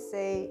people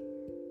say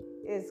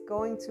is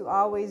going to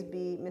always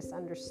be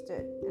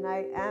misunderstood. And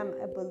I am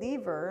a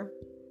believer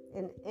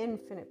in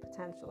infinite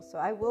potential. So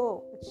I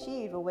will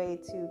achieve a way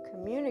to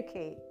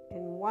communicate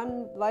in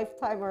one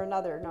lifetime or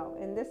another. No,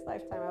 in this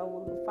lifetime, I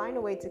will find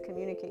a way to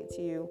communicate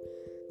to you,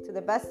 to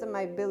the best of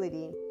my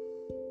ability,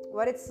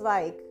 what it's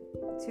like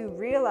to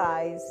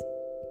realize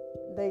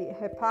the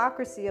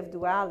hypocrisy of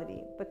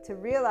duality, but to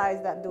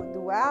realize that the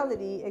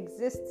duality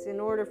exists in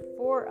order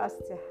for us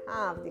to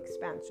have the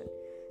expansion.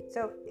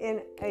 So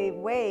in a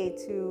way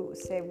to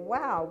say,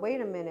 wow,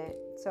 wait a minute.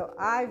 So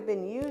I've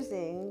been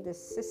using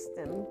this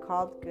system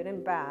called good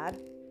and bad,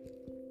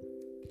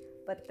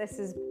 but this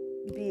is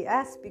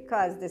BS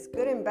because this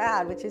good and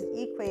bad, which is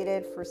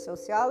equated for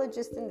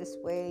sociologists in this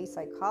way,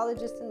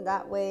 psychologists in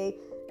that way,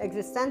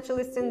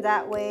 existentialists in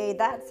that way,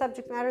 that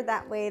subject matter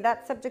that way,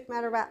 that subject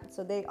matter that.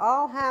 So they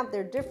all have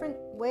their different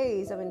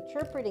ways of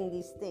interpreting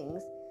these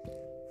things.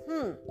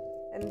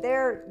 And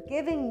they're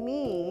giving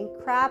me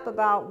crap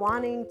about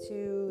wanting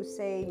to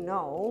say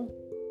no.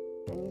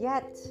 And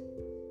yet,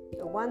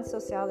 the one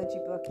sociology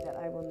book that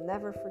I will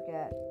never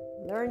forget,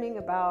 learning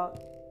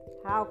about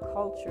how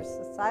culture,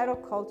 societal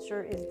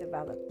culture is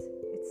developed.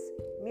 It's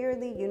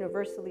merely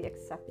universally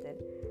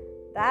accepted.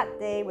 That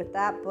day with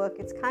that book,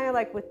 it's kind of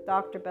like with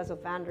Dr. Bessel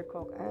van der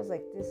Kolk. I was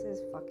like, this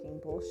is fucking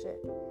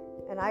bullshit.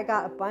 And I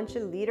got a bunch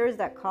of leaders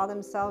that call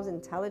themselves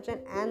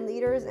intelligent and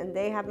leaders, and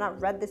they have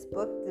not read this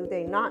book. Do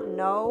they not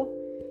know?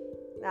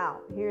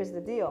 Now, here's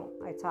the deal.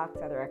 I talked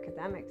to other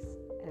academics,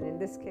 and in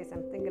this case,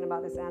 I'm thinking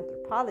about this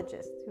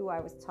anthropologist who I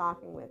was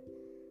talking with.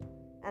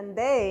 And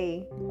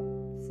they,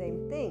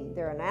 same thing,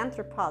 they're an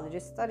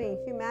anthropologist studying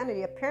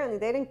humanity. Apparently,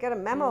 they didn't get a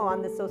memo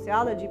on the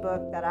sociology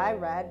book that I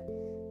read,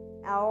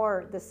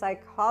 or the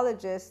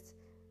psychologist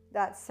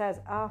that says,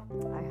 oh,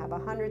 I have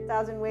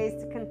 100,000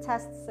 ways to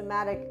contest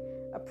somatic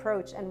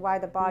approach and why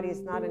the body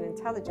is not an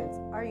intelligence.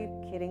 Are you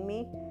kidding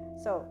me?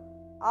 So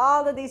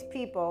all of these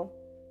people,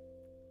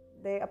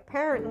 they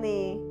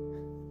apparently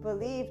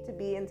believe to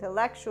be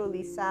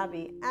intellectually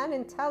savvy and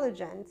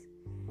intelligent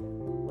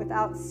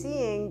without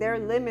seeing their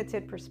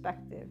limited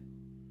perspective,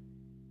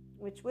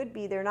 which would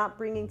be they're not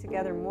bringing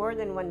together more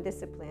than one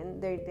discipline.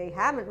 They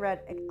haven't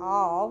read it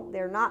all.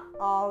 They're not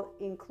all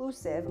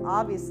inclusive,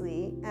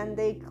 obviously, and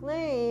they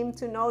claim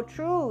to know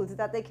truths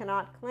that they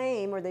cannot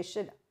claim, or they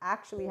should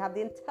actually have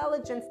the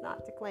intelligence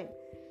not to claim.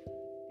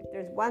 If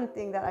there's one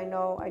thing that I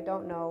know I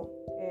don't know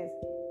is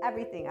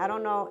everything. I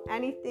don't know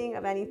anything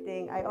of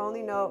anything. I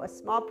only know a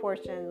small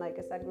portion, like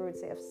a Sadhguru would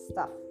say, of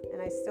stuff,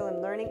 and I still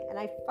am learning, and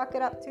I fuck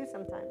it up too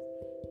sometimes.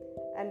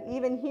 And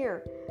even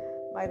here,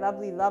 my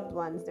lovely loved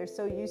ones, they're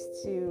so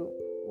used to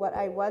what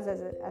I was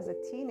as a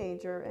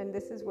teenager, and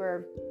this is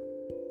where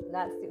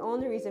that's the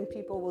only reason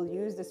people will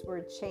use this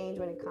word change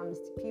when it comes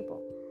to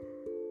people.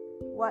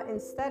 What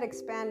instead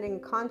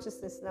expanding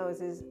consciousness knows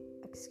is,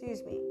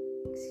 excuse me,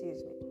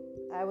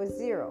 I was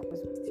 0, I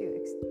was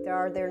 2.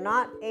 They're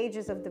not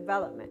ages of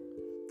development.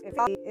 If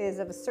it is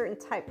of a certain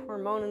type,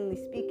 hormonally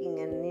speaking,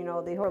 and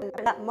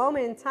at that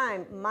moment in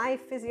time, my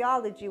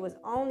physiology was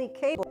only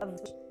capable of.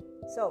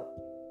 So,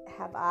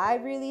 have I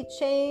really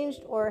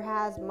changed, or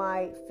has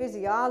my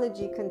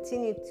physiology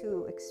continued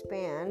to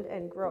expand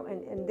and grow?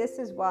 And this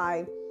is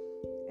why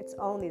it's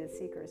only the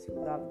seekers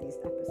who love these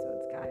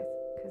episodes, guys.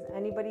 Because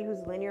anybody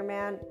who's linear,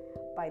 man,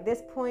 by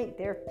this point,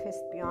 they're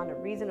pissed beyond a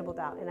reasonable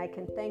doubt. And I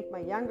can thank my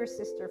younger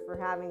sister for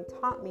having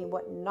taught me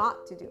what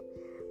not to do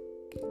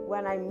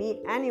when I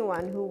meet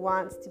anyone who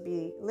wants to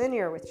be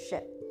linear with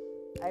shit.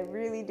 I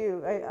really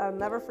do. I'll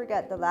never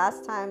forget the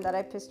last time that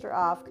I pissed her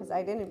off, because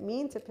I didn't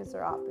mean to piss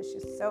her off, but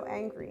she's so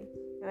angry.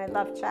 And I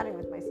love chatting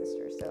with my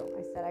sister. So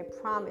I said, I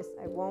promise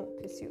I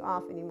won't piss you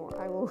off anymore.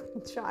 I will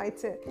try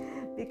to,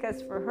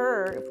 because for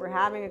her, if we're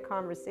having a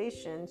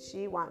conversation,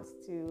 she wants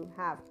to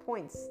have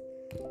points.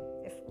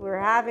 If we're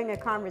having a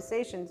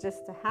conversation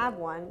just to have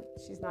one,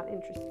 she's not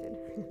interested.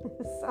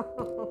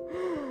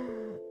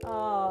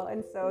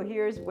 And so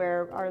here's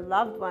where our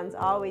loved ones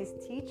always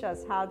teach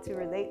us how to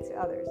relate to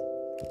others.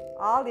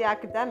 All the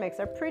academics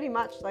are pretty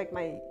much like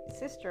my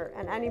sister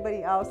and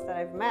anybody else that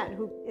I've met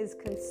who is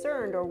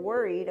concerned or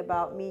worried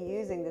about me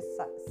using this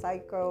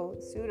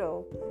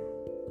psycho-pseudo.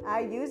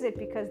 I use it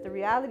because the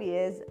reality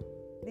is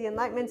the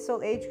Enlightenment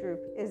Soul Age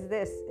group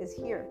is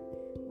here.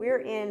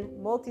 We're in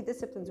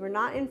multidisciplines. We're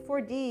not in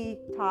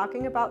 4D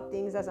talking about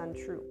things as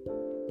untrue.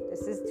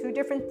 This is two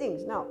different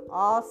things. No,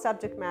 all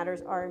subject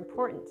matters are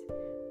important,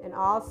 and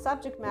all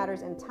subject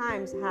matters and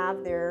times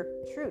have their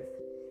truth.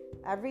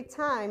 Every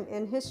time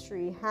in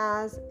history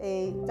has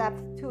a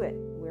depth to it.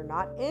 We're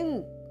not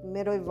in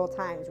medieval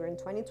times. We're in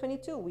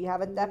 2022. We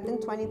have a depth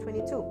in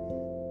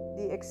 2022.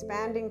 The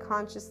expanding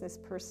consciousness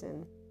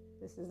person.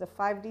 This is the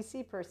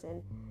 5DC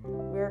person.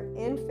 We're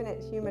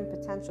infinite human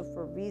potential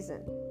for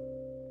reason.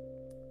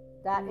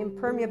 That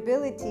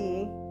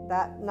impermeability,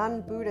 that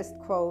non-Buddhist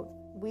quote,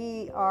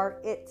 we are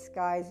it,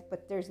 guys.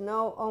 But there's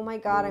no, oh my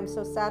God, I'm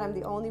so sad, I'm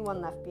the only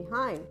one left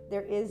behind.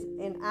 There is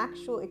an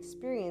actual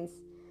experience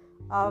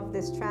of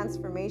this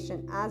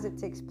transformation as it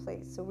takes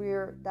place. So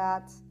we're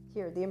that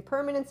here. The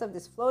impermanence of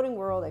this floating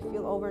world, I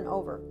feel over and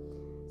over.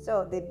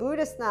 So the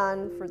Buddhist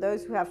nun, for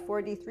those who have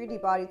 4D,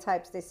 3D body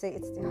types, they say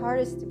it's the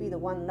hardest to be the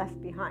one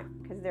left behind,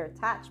 because their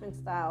attachment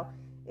style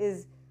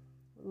is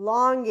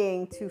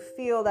longing to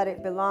feel that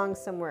it belongs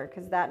somewhere,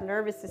 because that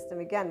nervous system,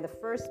 again, the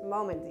first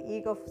moment the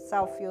ego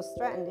self feels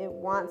threatened, it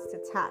wants to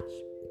attach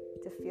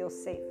to feel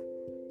safe.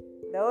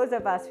 Those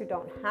of us who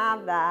don't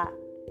have that,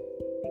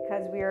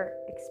 because we're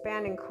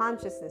expanding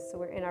consciousness, so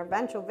we're in our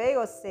ventral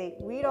vagal state,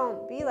 we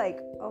don't be like,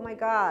 oh my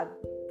God,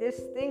 this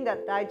thing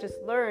that I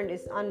just learned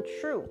is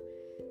untrue.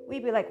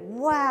 We'd be like,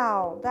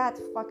 wow,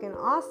 that's fucking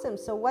awesome.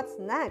 So what's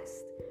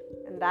next?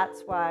 And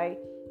that's why,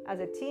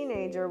 as a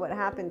teenager, what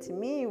happened to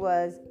me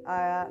was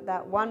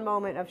that one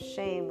moment of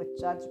shame with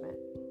judgment,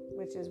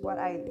 which is what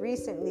I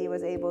recently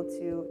was able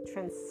to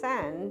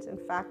transcend. In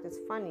fact, it's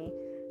funny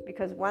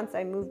because once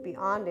I moved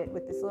beyond it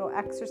with this little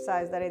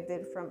exercise that I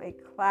did from a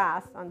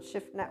class on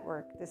Shift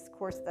Network, this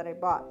course that I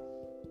bought,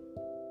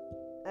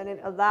 and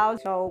it allows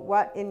you to know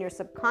what in your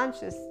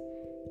subconscious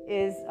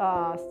is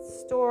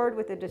stored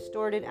with a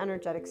distorted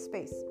energetic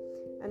space.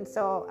 And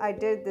so I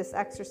did this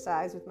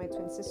exercise with my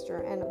twin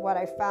sister, and what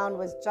I found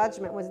was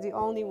judgment was the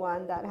only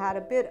one that had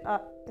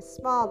a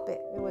small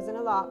bit. It wasn't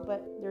a lot,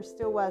 but there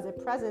still was a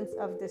presence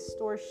of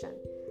distortion.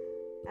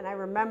 And I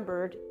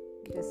remembered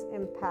this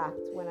impact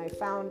when I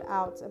found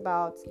out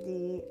about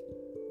the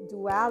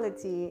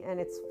duality and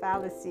its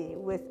fallacy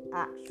with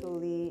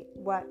actually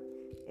what,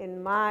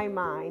 in my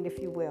mind,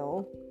 if you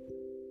will,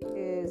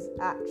 is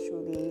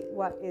actually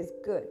what is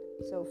good.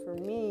 So for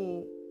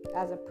me,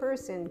 as a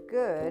person,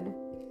 good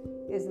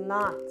is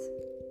not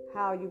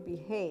how you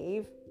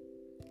behave.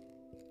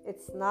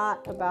 It's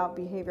not about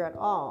behavior at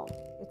all.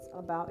 It's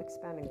about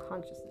expanding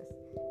consciousness.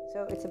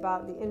 So it's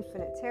about the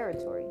infinite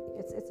territory.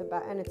 It's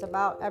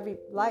about every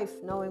life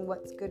knowing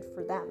what's good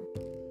for them.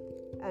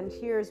 And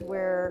here's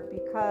where,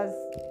 because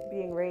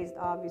being raised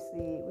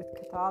obviously with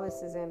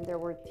Catholicism, there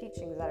were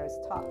teachings that I was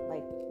taught.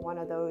 Like one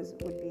of those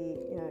would be,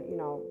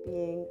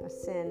 being a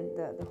sin,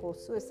 the whole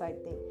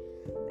suicide thing.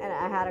 And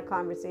I had a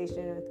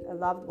conversation with a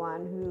loved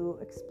one who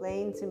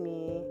explained to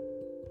me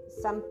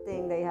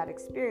something they had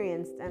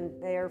experienced, and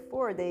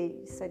therefore they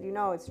said,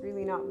 it's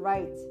really not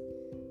right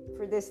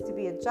for this to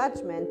be a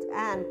judgment,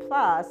 and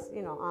plus,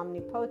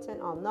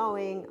 omnipotent,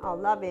 all-knowing,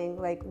 all-loving,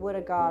 like, would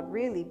a God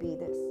really be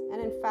this?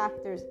 And in fact,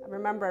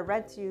 remember I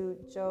read to you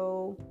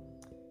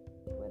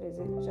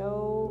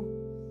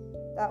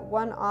that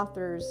one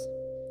author's,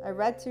 I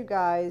read to you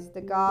guys,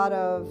 The God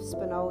of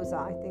Spinoza.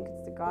 I think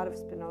it's The God of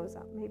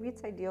Spinoza. Maybe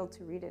it's ideal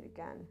to read it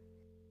again.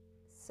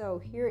 So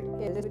here it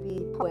is. This would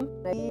be poem.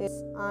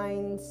 It's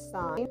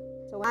Einstein.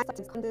 So when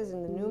Einstein was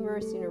in the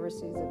numerous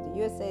universities of the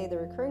USA, the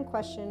recurring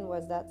question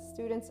was that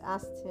students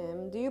asked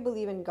him, do you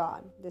believe in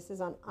God? This is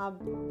on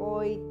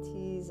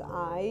Aboitiz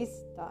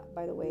Eyes,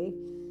 by the way.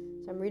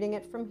 So I'm reading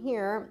it from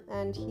here.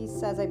 And he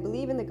says, I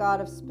believe in the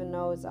God of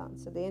Spinoza.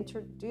 So they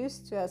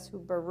introduced to us who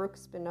Baruch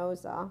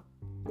Spinoza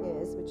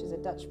is, which is a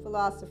Dutch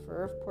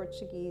philosopher of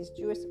Portuguese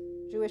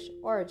Jewish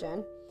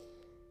origin,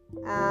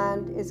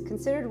 and is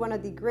considered one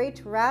of the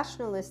great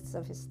rationalists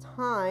of his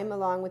time,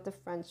 along with the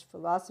French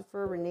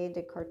philosopher René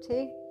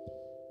Descartes.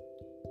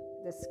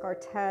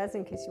 Descartes,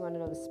 in case you want to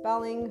know the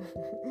spelling.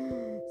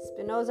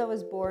 Spinoza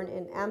was born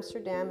in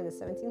Amsterdam in the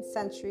 17th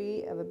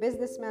century of a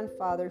businessman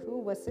father who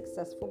was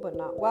successful but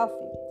not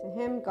wealthy. To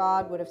him,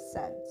 God would have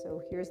said,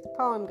 so here's the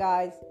poem,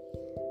 guys,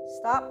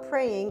 stop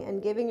praying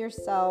and giving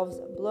yourselves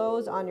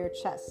blows on your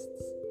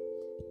chests.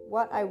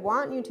 What I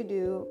want you to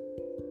do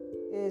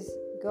is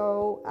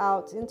go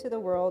out into the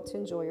world to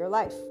enjoy your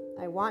life.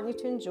 I want you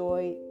to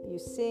enjoy, you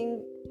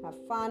sing, have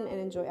fun, and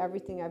enjoy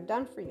everything I've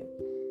done for you.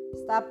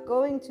 Stop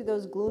going to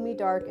those gloomy,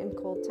 dark, and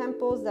cold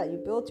temples that you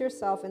built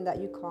yourself and that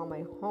you call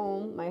my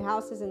home. My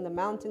house is in the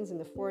mountains, in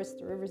the forests,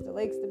 the rivers, the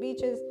lakes, the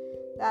beaches.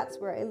 That's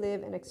where I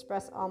live and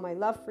express all my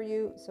love for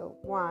you. So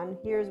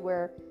here's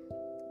where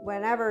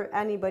whenever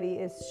anybody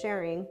is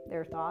sharing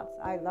their thoughts,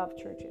 I love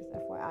churches,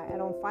 FYI. I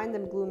don't find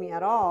them gloomy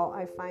at all.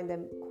 I find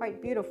them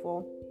quite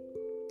beautiful.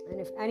 And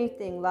if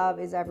anything, love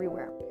is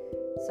everywhere.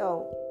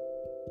 So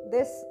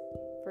this,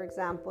 for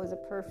example, is a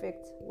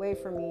perfect way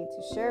for me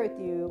to share with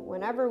you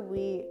whenever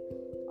we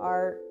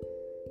are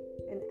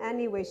in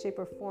any way, shape,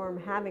 or form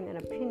having an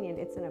opinion,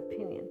 it's an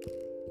opinion.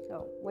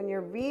 So when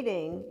you're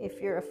reading,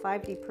 if you're a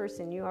 5D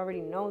person, you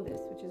already know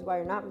this, which is why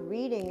you're not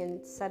reading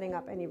and setting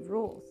up any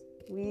rules.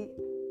 We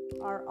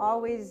are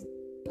always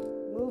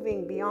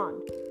moving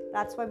beyond.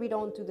 That's why we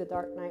don't do the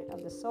dark night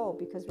of the soul,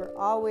 because we're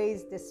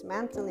always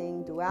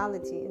dismantling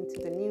duality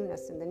into the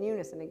newness and the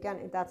newness. And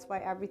again, that's why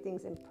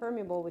everything's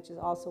impermeable, which is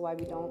also why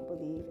we don't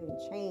believe in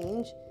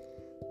change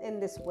in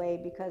this way,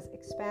 because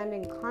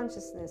expanding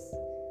consciousness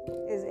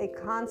is a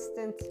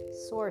constant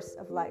source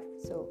of life.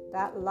 So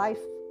that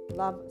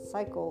life-love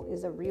cycle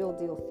is a real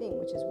deal thing,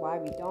 which is why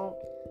we don't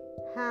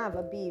have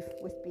a beef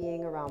with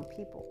being around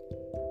people.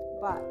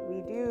 But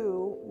we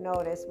do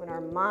notice when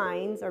our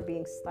minds are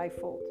being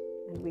stifled.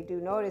 And we do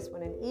notice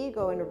when an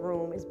ego in a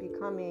room is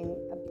becoming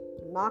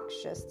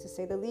obnoxious, to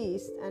say the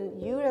least,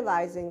 and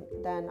utilizing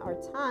then our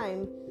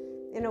time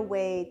in a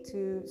way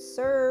to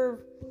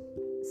serve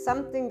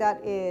something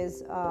that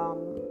is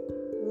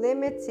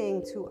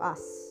limiting to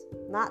us,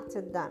 not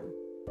to them,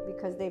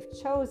 because they've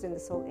chosen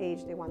this whole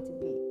age they want to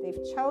be.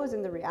 They've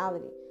chosen the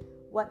reality.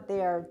 What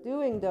they are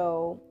doing,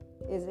 though,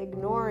 is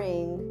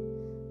ignoring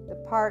the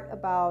part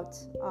about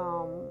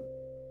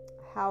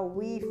how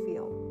we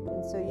feel.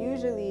 And so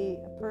usually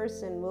a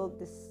person will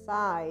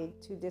decide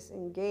to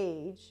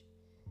disengage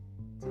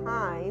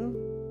time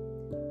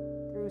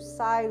through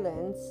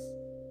silence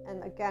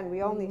And again,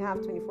 we only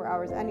have 24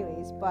 hours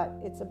anyways, but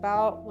it's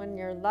about when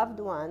your loved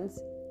ones,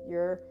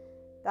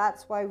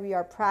 that's why we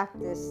are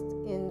practiced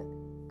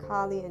in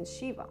Kali and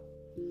Shiva,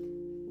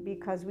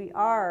 because we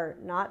are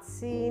not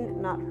seen,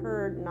 not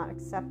heard, not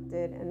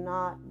accepted, and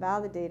not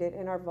validated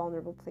in our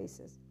vulnerable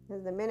places.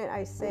 Because the minute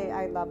I say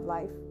I love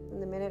life,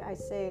 and the minute I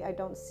say I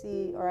don't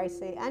see, or I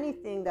say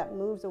anything that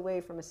moves away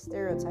from a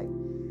stereotype,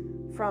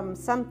 from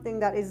something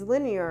that is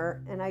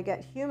linear, and I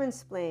get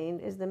human-splained,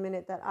 is the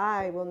minute that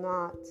I will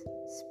not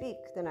speak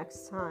the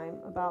next time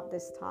about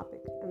this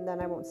topic, and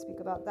then I won't speak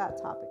about that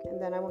topic,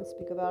 and then I won't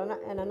speak about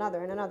another.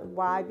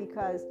 Why?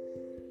 Because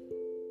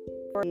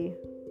for the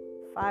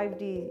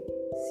 5D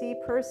C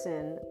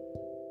person,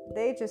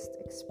 they just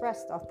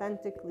expressed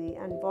authentically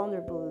and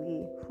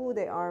vulnerably who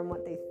they are and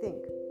what they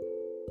think.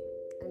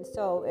 And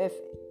so if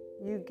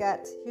you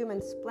get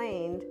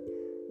human-splained,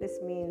 this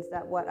means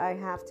that what I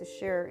have to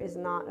share is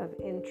not of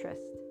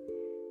interest.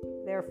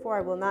 Therefore,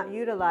 I will not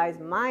utilize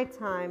my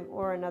time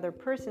or another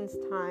person's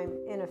time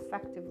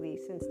ineffectively,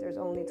 since there's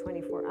only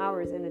 24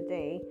 hours in a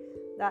day.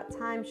 That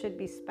time should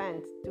be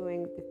spent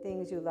doing the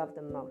things you love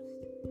the most.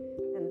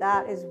 And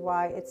that is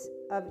why it's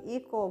of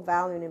equal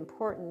value and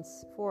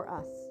importance for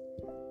us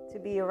to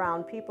be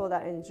around people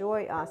that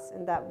enjoy us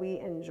and that we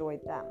enjoy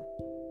them.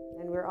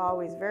 And we're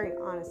always very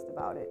honest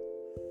about it.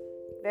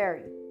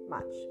 Very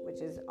much,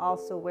 which is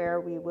also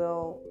where we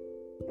will,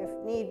 if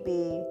need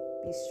be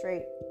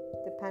straight,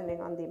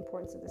 depending on the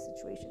importance of the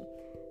situation.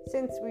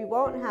 Since we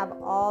won't have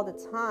all the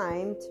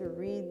time to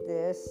read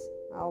this,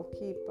 I'll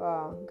keep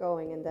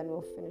going and then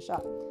we'll finish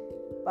up.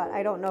 But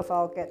I don't know if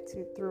I'll get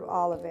through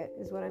all of it,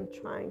 is what I'm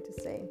trying to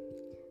say.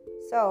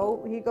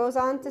 So he goes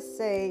on to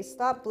say,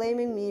 stop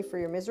blaming me for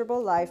your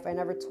miserable life. I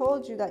never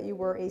told you that you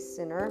were a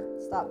sinner.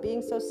 Stop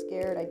being so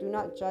scared. I do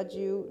not judge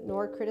you,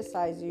 nor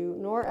criticize you,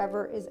 nor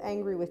ever is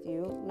angry with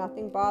you.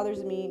 Nothing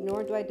bothers me,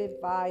 nor do I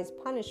devise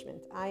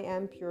punishment. I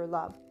am pure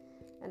love.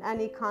 And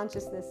any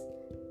consciousness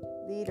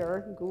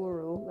leader,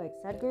 guru, like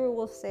Sadhguru,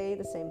 will say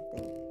the same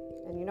thing.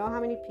 And you know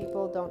how many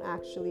people don't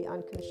actually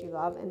unconditionally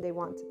love and they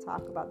want to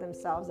talk about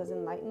themselves as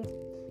enlightened?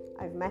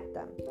 I've met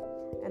them.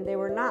 And they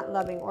were not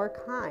loving or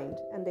kind,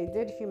 and they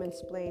did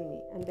human-splain me,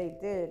 and they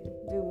did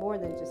do more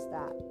than just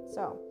that.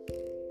 So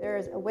there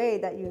is a way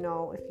that you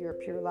know if you're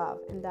pure love,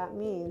 and that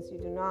means you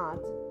do not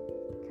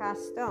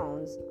cast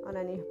stones on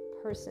any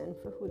person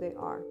for who they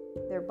are.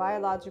 Their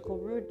biological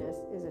rudeness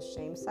is a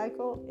shame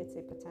cycle. It's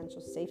a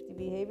potential safety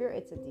behavior.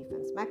 It's a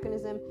defense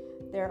mechanism.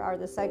 There are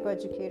the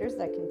psychoeducators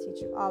that can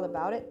teach you all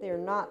about it. They're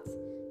not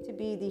to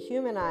be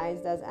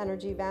dehumanized as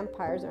energy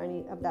vampires or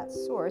any of that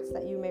sorts,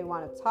 that you may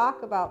want to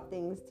talk about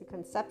things to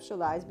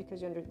conceptualize,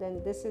 because you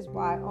understand this is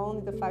why only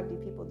the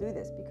 5D people do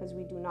this, because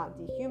we do not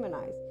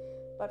dehumanize.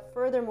 But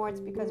furthermore, it's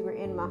because we're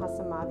in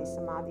Mahasamadhi,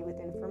 samadhi with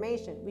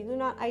information. We do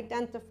not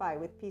identify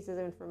with pieces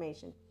of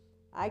information.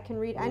 I can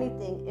read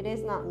anything. It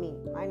is not me.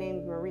 My name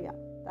is Maria.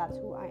 That's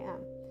who I am.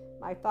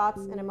 My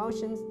thoughts and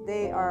emotions,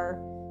 they are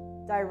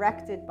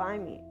directed by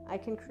me. I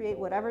can create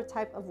whatever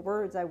type of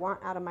words I want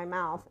out of my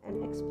mouth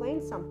and explain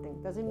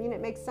something. Doesn't mean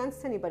it makes sense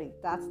to anybody.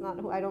 That's not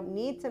who I don't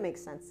need to make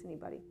sense to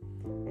anybody.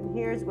 And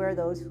here's where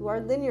those who are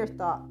linear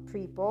thought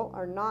people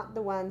are not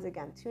the ones,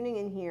 again, tuning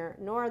in here,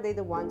 nor are they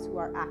the ones who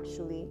are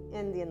actually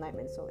in the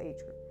Enlightenment Soul Age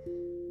group.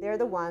 They're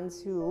the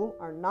ones who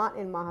are not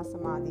in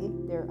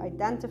Mahasamadhi. They're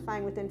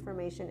identifying with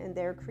information and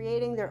they're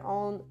creating their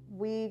own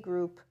we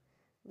group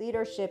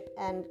leadership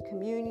and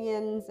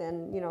communions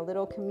and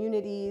little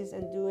communities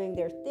and doing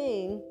their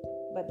thing,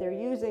 but they're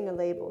using a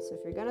label. So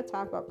if you're going to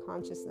talk about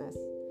consciousness,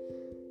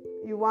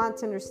 you want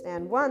to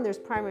understand, one, there's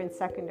primary and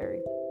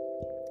secondary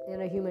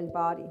in a human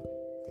body.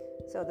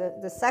 So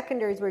the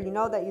secondary is where you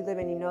know that you live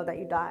and you know that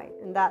you die,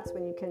 and that's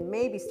when you can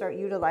maybe start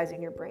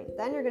utilizing your brain.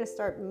 Then you're going to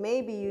start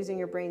maybe using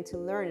your brain to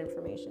learn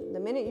information. The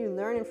minute you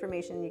learn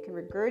information and you can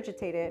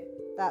regurgitate it,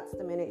 that's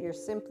the minute you're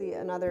simply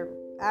another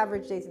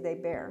average day-to-day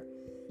bear.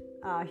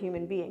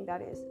 Human being,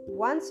 that is.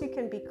 Once you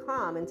can be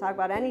calm and talk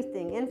about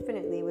anything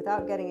infinitely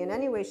without getting in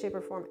any way, shape,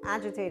 or form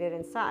agitated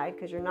inside,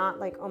 because you're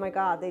not like, oh my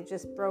God, they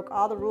just broke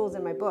all the rules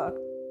in my book,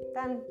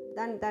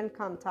 then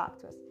come talk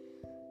to us.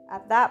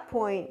 At that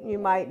point, you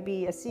might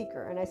be a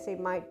seeker. And I say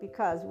might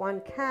because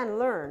one can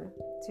learn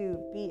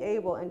to be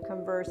able and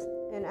converse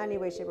in any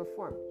way, shape, or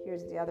form.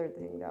 Here's the other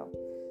thing though.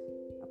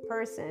 A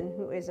person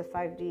who is a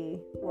 5D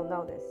will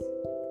know this,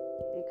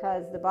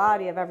 because the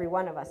body of every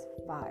one of us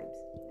vibes.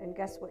 And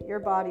guess what? Your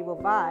body will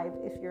vibe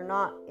if you're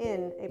not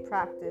in a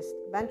practiced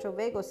ventral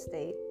vagal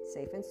state,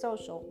 safe and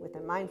social, with a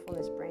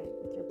mindfulness brain,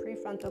 with your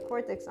prefrontal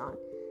cortex on,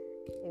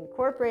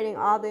 incorporating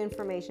all the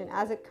information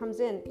as it comes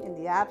in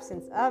the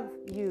absence of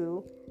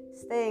you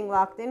staying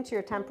locked into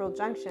your temporal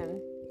junction.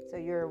 So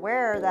you're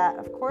aware that,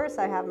 of course,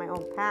 I have my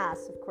own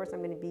past. Of course, I'm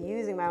going to be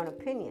using my own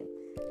opinion.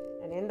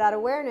 And in that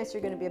awareness,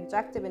 you're going to be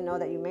objective and know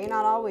that you may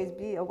not always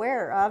be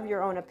aware of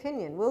your own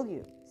opinion, will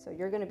you? So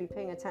you're going to be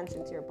paying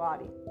attention to your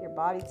body. Your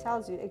body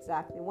tells you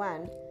exactly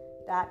when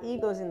that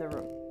ego's in the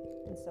room.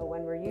 And so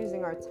when we're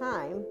using our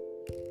time,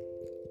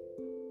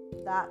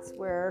 that's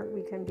where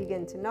we can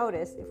begin to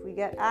notice if we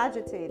get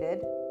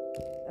agitated.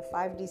 the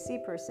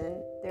 5DC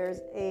person,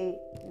 there's a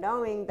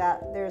knowing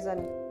that there's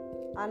an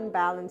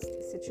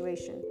unbalanced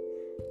situation.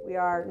 We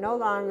are no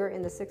longer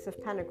in the Six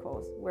of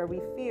Pentacles, where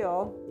we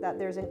feel that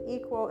there's an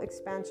equal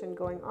expansion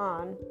going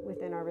on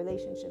within our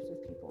relationships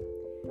with people.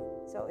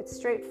 So it's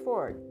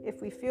straightforward.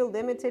 If we feel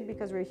limited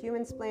because we're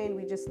human-splained,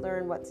 we just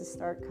learn what to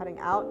start cutting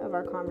out of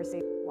our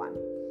conversation. One,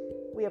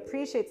 we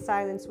appreciate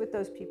silence with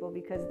those people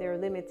because they're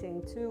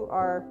limiting to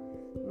our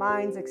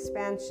mind's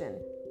expansion.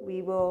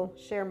 We will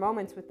share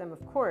moments with them,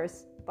 of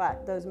course,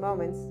 but those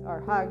moments are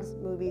hugs,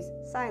 movies,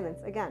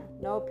 silence. Again,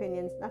 no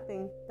opinions,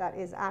 nothing that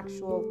is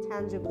actual,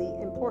 tangibly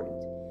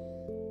important.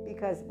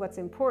 Because what's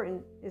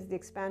important is the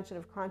expansion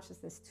of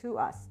consciousness to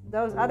us.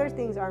 Those other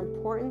things are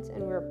important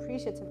and we're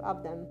appreciative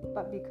of them,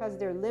 but because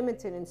they're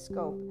limited in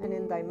scope and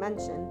in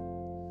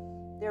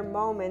dimension, they're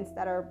moments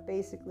that are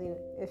basically,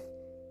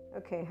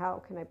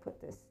 how can I put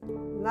this?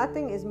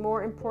 Nothing is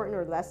more important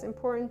or less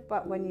important,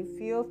 but when you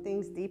feel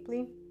things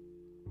deeply,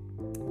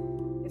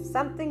 if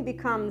something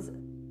becomes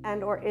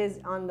and or is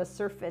on the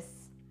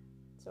surface,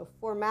 so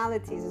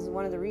formalities is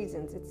one of the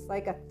reasons. It's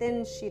like a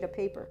thin sheet of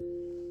paper.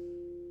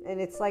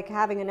 And it's like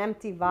having an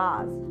empty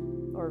vase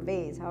or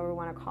vase, however you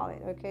want to call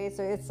it, okay?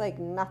 So it's like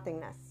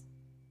nothingness.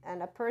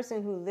 And a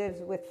person who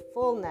lives with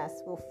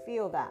fullness will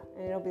feel that.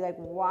 And it'll be like,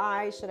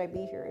 why should I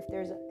be here?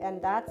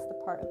 And that's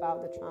the part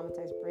about the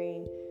traumatized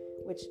brain,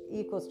 which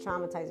equals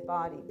traumatized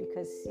body.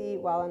 Because see,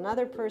 while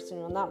another person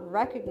will not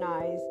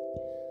recognize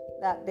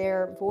that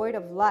they're void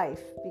of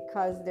life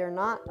because they're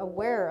not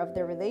aware of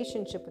their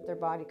relationship with their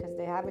body, because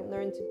they haven't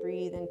learned to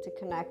breathe and to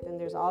connect, and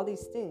there's all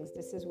these things.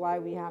 This is why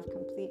we have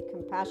complete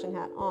compassion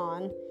hat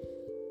on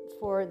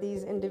for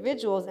these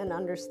individuals and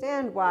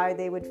understand why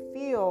they would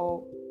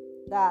feel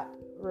that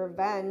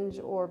revenge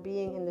or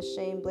being in the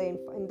shame, blame,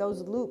 in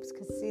those loops.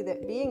 Because see,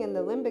 that being in the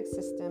limbic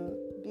system,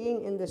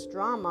 being in this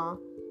drama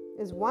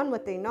is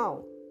what they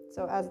know.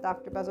 So as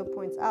Dr. Bezel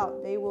points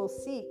out, they will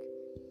seek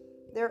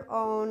their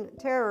own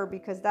terror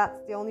because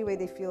that's the only way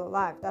they feel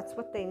alive. That's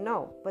what they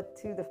know. But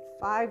to the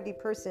 5D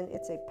person,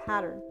 it's a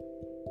pattern.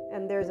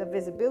 And there's a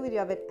visibility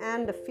of it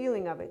and a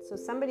feeling of it. So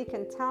somebody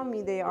can tell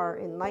me they are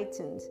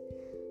enlightened.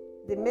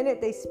 The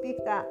minute they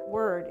speak that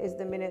word is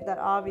the minute that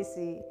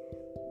obviously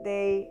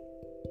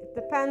it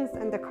depends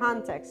on the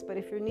context. But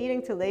if you're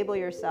needing to label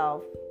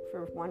yourself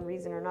for one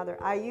reason or another,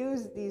 I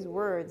use these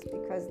words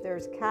because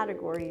there's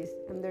categories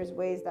and there's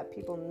ways that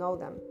people know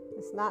them.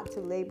 It's not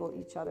to label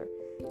each other.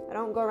 I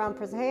don't go around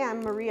and say, hey, I'm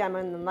Maria, I'm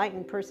an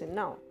enlightened person.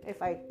 No.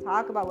 If I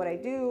talk about what I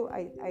do,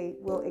 I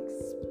will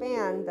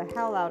expand the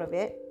hell out of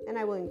it, and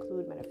I will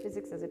include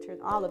metaphysics, esoteric,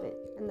 all of it.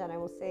 And then I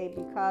will say,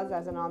 because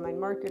as an online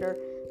marketer,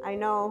 I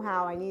know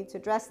how I need to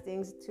address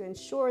things to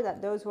ensure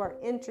that those who are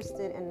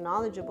interested and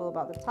knowledgeable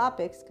about the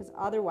topics, because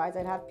otherwise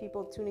I'd have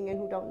people tuning in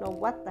who don't know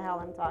what the hell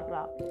I'm talking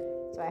about.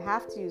 So I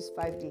have to use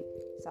 5D.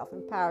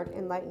 Self-empowered,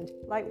 enlightened,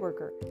 light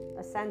worker,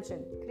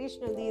 ascension,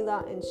 Krishna,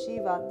 Leela, and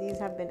Shiva. These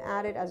have been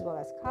added, as well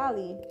as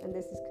Kali, and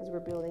this is because we're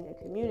building a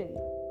community.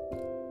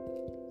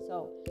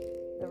 So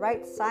the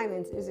right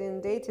silence is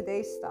in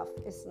day-to-day stuff.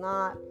 It's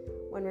not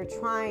when we're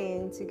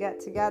trying to get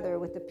together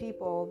with the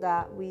people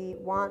that we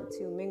want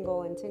to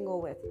mingle and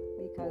tingle with,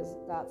 because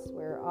that's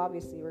where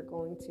obviously we're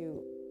going to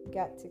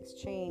get to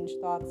exchange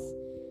thoughts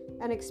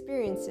and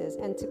experiences.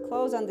 And to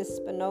close on this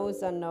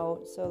Spinoza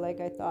note, so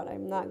like I thought,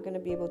 I'm not going to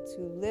be able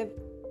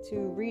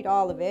to read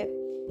all of it.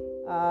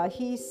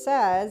 He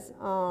says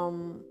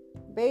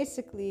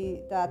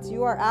basically that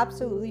you are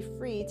absolutely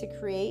free to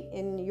create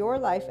in your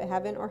life a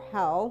heaven or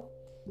hell.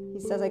 He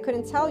says, I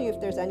couldn't tell you if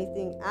there's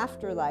anything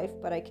after life,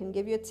 but I can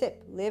give you a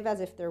tip. Live as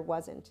if there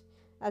wasn't,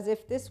 as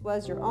if this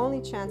was your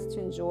only chance to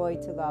enjoy,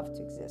 to love,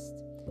 to exist.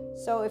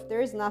 So if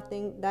there is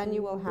nothing, then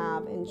you will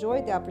have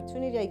enjoyed the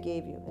opportunity I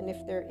gave you. And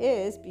if there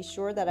is, be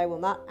sure that I will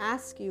not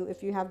ask you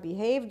if you have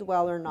behaved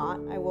well or not.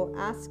 I will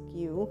ask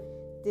you,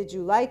 did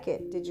you like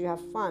it? Did you have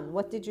fun?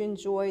 What did you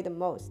enjoy the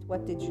most?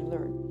 What did you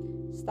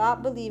learn?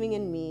 Stop believing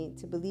in me.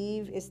 To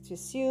believe is to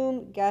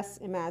assume, guess,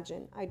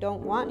 imagine. I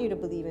don't want you to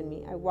believe in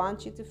me. I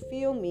want you to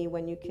feel me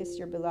when you kiss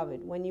your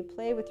beloved, when you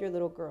play with your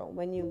little girl,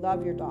 when you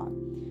love your dog,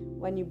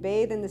 when you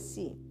bathe in the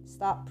sea.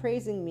 Stop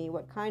praising me.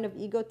 What kind of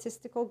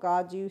egotistical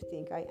God do you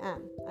think I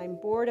am? I'm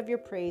bored of your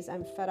praise.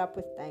 I'm fed up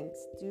with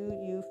thanks. Do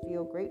you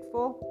feel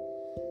grateful?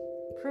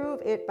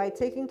 Prove it by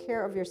taking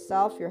care of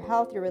yourself, your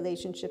health, your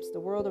relationships, the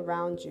world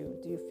around you.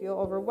 Do you feel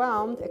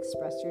overwhelmed?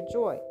 Express your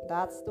joy.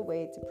 That's the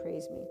way to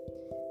praise me.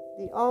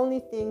 The only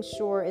thing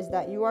sure is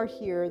that you are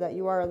here, that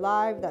you are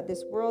alive, that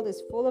this world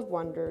is full of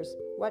wonders.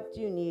 What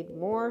do you need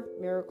more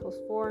miracles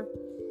for?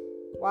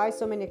 Why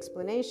so many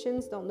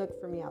explanations? Don't look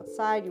for me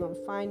outside. You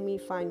won't find me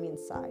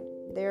inside.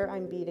 There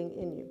I'm beating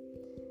in you.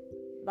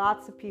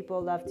 Lots of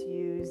people love to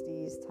use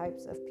these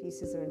types of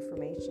pieces of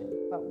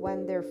information, but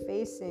when they're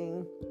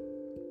facing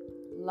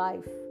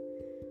life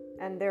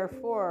and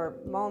therefore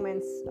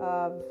moments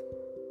of,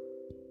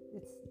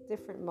 it's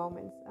different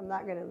moments, I'm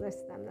not going to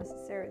list them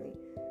necessarily,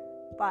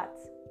 but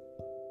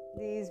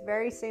these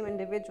very same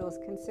individuals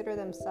consider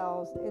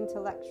themselves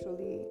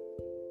intellectually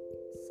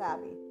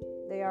savvy.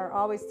 They are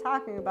always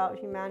talking about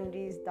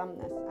humanity's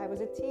dumbness. I was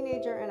a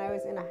teenager and I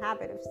was in a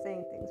habit of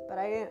saying things, but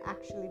I didn't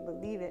actually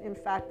believe it. In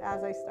fact,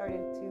 as I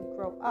started to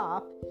grow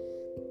up,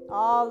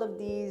 all of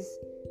these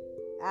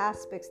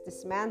aspects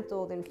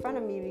dismantled in front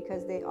of me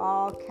because they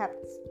all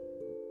kept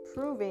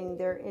proving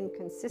their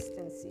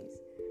inconsistencies.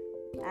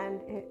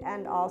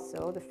 And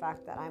also the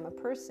fact that I'm a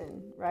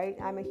person, right?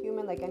 I'm a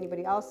human like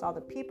anybody else. All the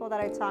people that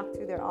I talk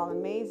to, they're all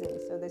amazing.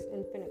 So this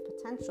infinite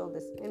potential,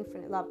 this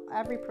infinite love,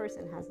 every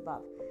person has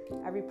love.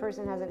 Every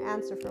person has an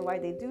answer for why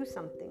they do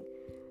something.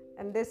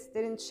 And this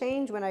didn't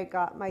change when I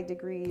got my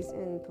degrees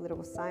in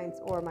political science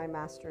or my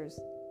master's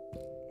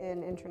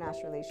in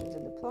international relations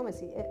and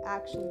diplomacy. It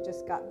actually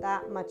just got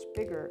that much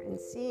bigger, in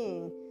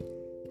seeing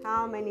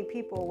how many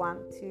people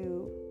want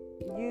to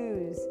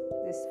use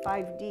this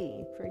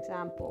 5D, for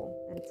example,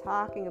 and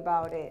talking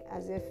about it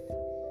as if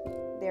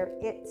they're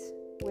it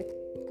with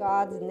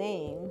God's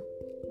name.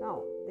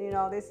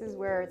 No, this is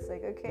where it's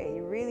like, okay,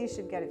 you really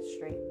should get it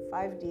straight.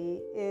 5D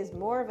is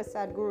more of a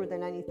Sadhguru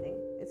than anything.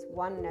 It's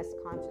oneness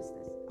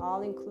consciousness,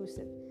 all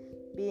inclusive,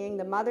 being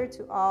the mother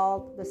to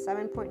all the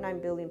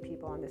 7.9 billion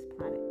people on this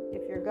planet.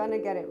 If you're gonna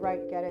get it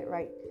right, get it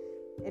right.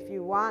 If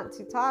you want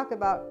to talk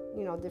about,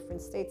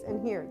 different states,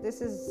 and here,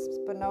 this is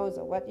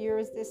Spinoza. What year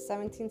is this?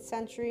 17th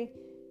century?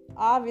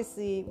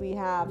 Obviously, we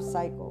have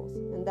cycles,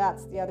 and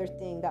that's the other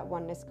thing that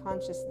oneness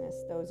consciousness,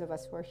 those of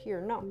us who are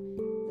here, know.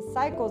 The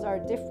cycles are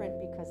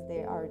different because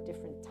they are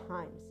different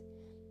times,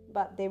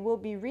 but they will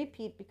be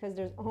repeat because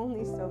there's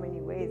only so many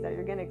ways that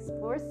you're going to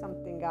explore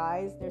something,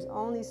 guys. There's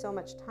only so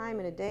much time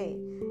in a day.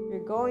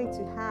 You're going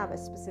to have a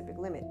specific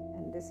limit,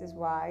 and this is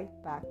why,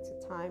 back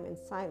to time and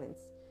silence,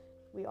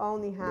 we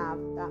only have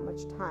that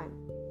much time.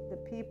 The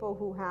people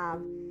who have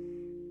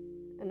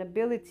an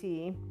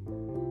ability,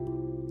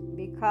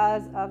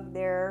 because of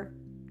their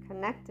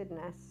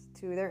connectedness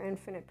to their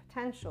infinite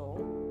potential,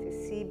 to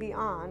see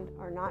beyond,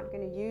 are not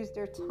going to use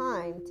their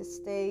time to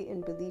stay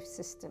in belief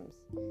systems.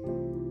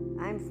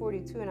 I'm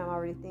 42 and I'm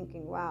already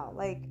thinking, wow,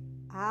 like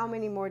how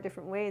many more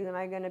different ways am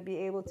I going to be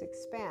able to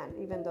expand,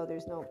 even though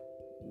there's no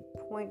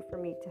point for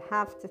me to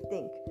have to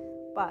think.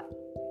 But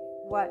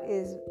what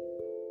is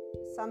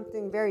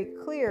something very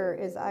clear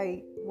is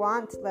I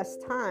want less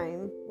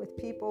time with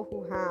people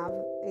who have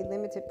a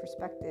limited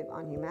perspective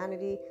on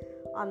humanity,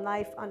 on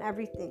life, on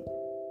everything.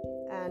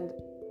 And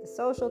the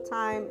social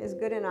time is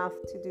good enough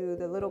to do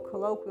the little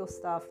colloquial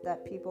stuff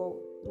that people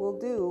will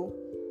do,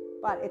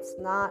 but it's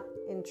not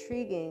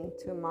intriguing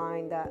to a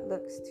mind that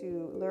looks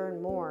to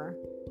learn more.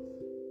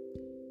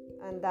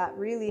 And that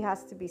really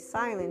has to be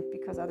silent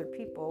because other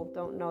people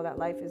don't know that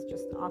life is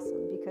just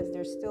awesome, because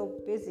they're still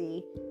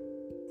busy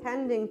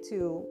tending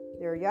to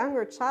their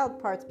younger child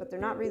parts, but they're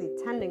not really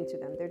tending to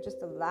them. They're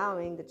just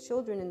allowing the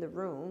children in the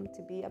room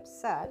to be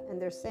upset,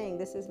 and they're saying,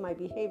 this is my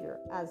behavior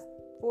as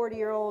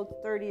 40-year-olds,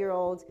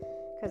 30-year-olds,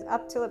 because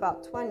up till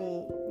about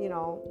 20,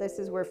 this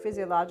is where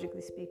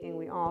physiologically speaking,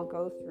 we all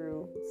go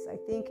through, I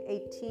think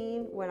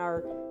 18, when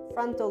our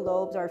frontal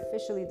lobes are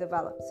officially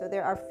developed. So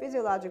there are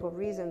physiological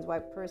reasons why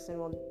a person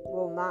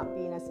will not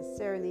be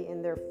necessarily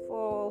in their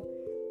full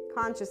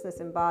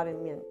consciousness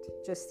embodiment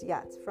just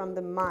yet, from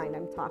the mind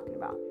I'm talking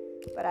about.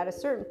 But at a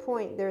certain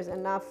point, there's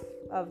enough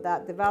of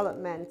that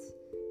development.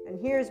 And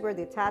here's where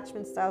the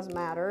attachment styles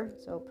matter.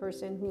 So a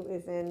person who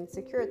is in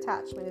secure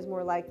attachment is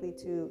more likely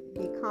to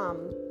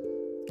become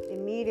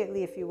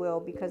immediately, if you will,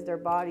 because their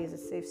body is a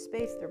safe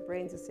space, their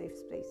brain's a safe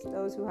space.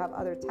 Those who have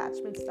other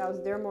attachment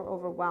styles, they're more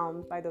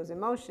overwhelmed by those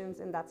emotions,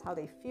 and that's how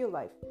they feel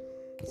life.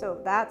 So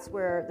that's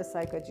where the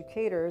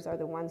psychoeducators are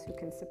the ones who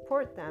can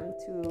support them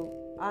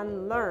to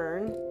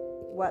unlearn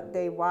what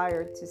they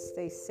wired to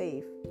stay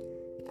safe.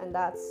 And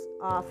that's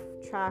off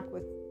track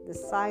with the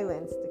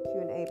silence, the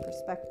Q&A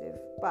perspective.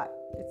 But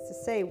it's to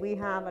say we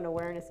have an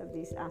awareness of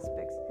these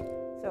aspects.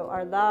 So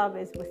our love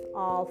is with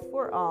all,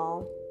 for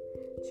all.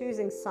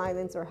 Choosing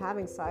silence or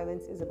having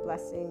silence is a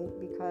blessing,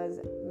 because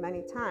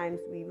many times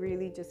we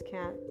really just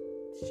can't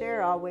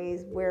share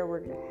always where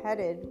we're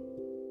headed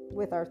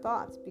with our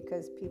thoughts,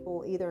 because people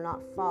will either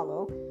not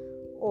follow,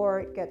 or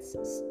it gets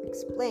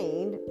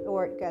explained,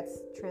 or it gets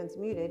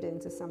transmuted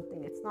into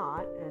something it's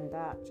not. And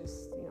that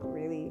just,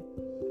 really,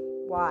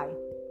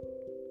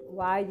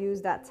 why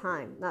use that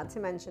time? Not to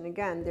mention,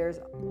 again, there's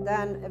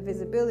then a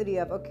visibility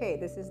of, okay,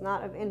 this is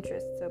not of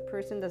interest. So a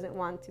person doesn't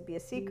want to be a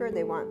seeker.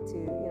 They want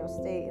to,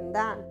 stay in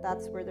that.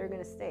 That's where they're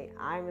going to stay.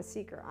 I'm a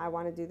seeker. I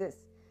want to do this.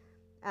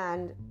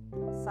 And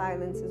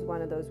silence is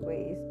one of those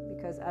ways,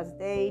 because as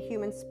they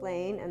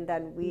human-splain, and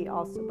then we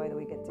also, by the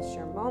way, get to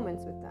share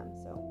moments with them.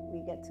 So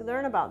we get to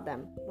learn about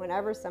them.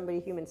 Whenever somebody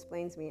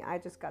human-splains me, I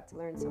just got to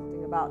learn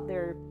something about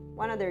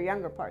one of their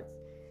younger parts,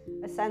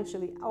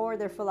 essentially, or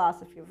their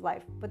philosophy of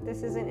life. But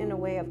this isn't in a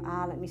way of,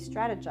 let me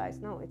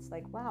strategize. No, it's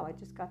like, wow, I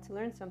just got to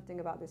learn something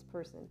about this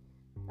person.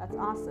 That's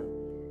awesome.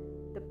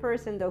 The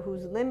person, though,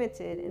 who's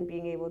limited in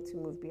being able to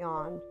move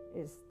beyond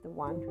is the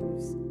one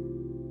who's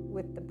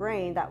with the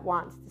brain that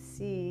wants to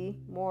see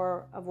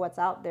more of what's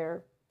out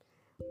there,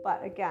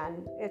 But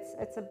again,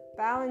 it's a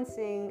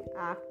balancing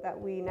act that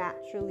we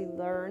naturally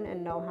learn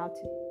and know how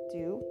to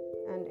do,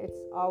 and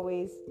it's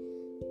always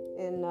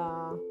in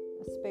a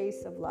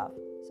space of love.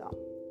 So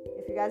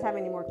if you guys have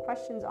any more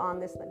questions on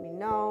this, let me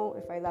know.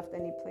 If I left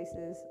any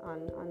places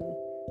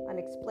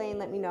unexplained,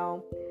 let me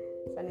know.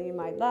 Sending you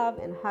my love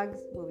and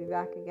hugs. We'll be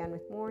back again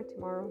with more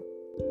tomorrow.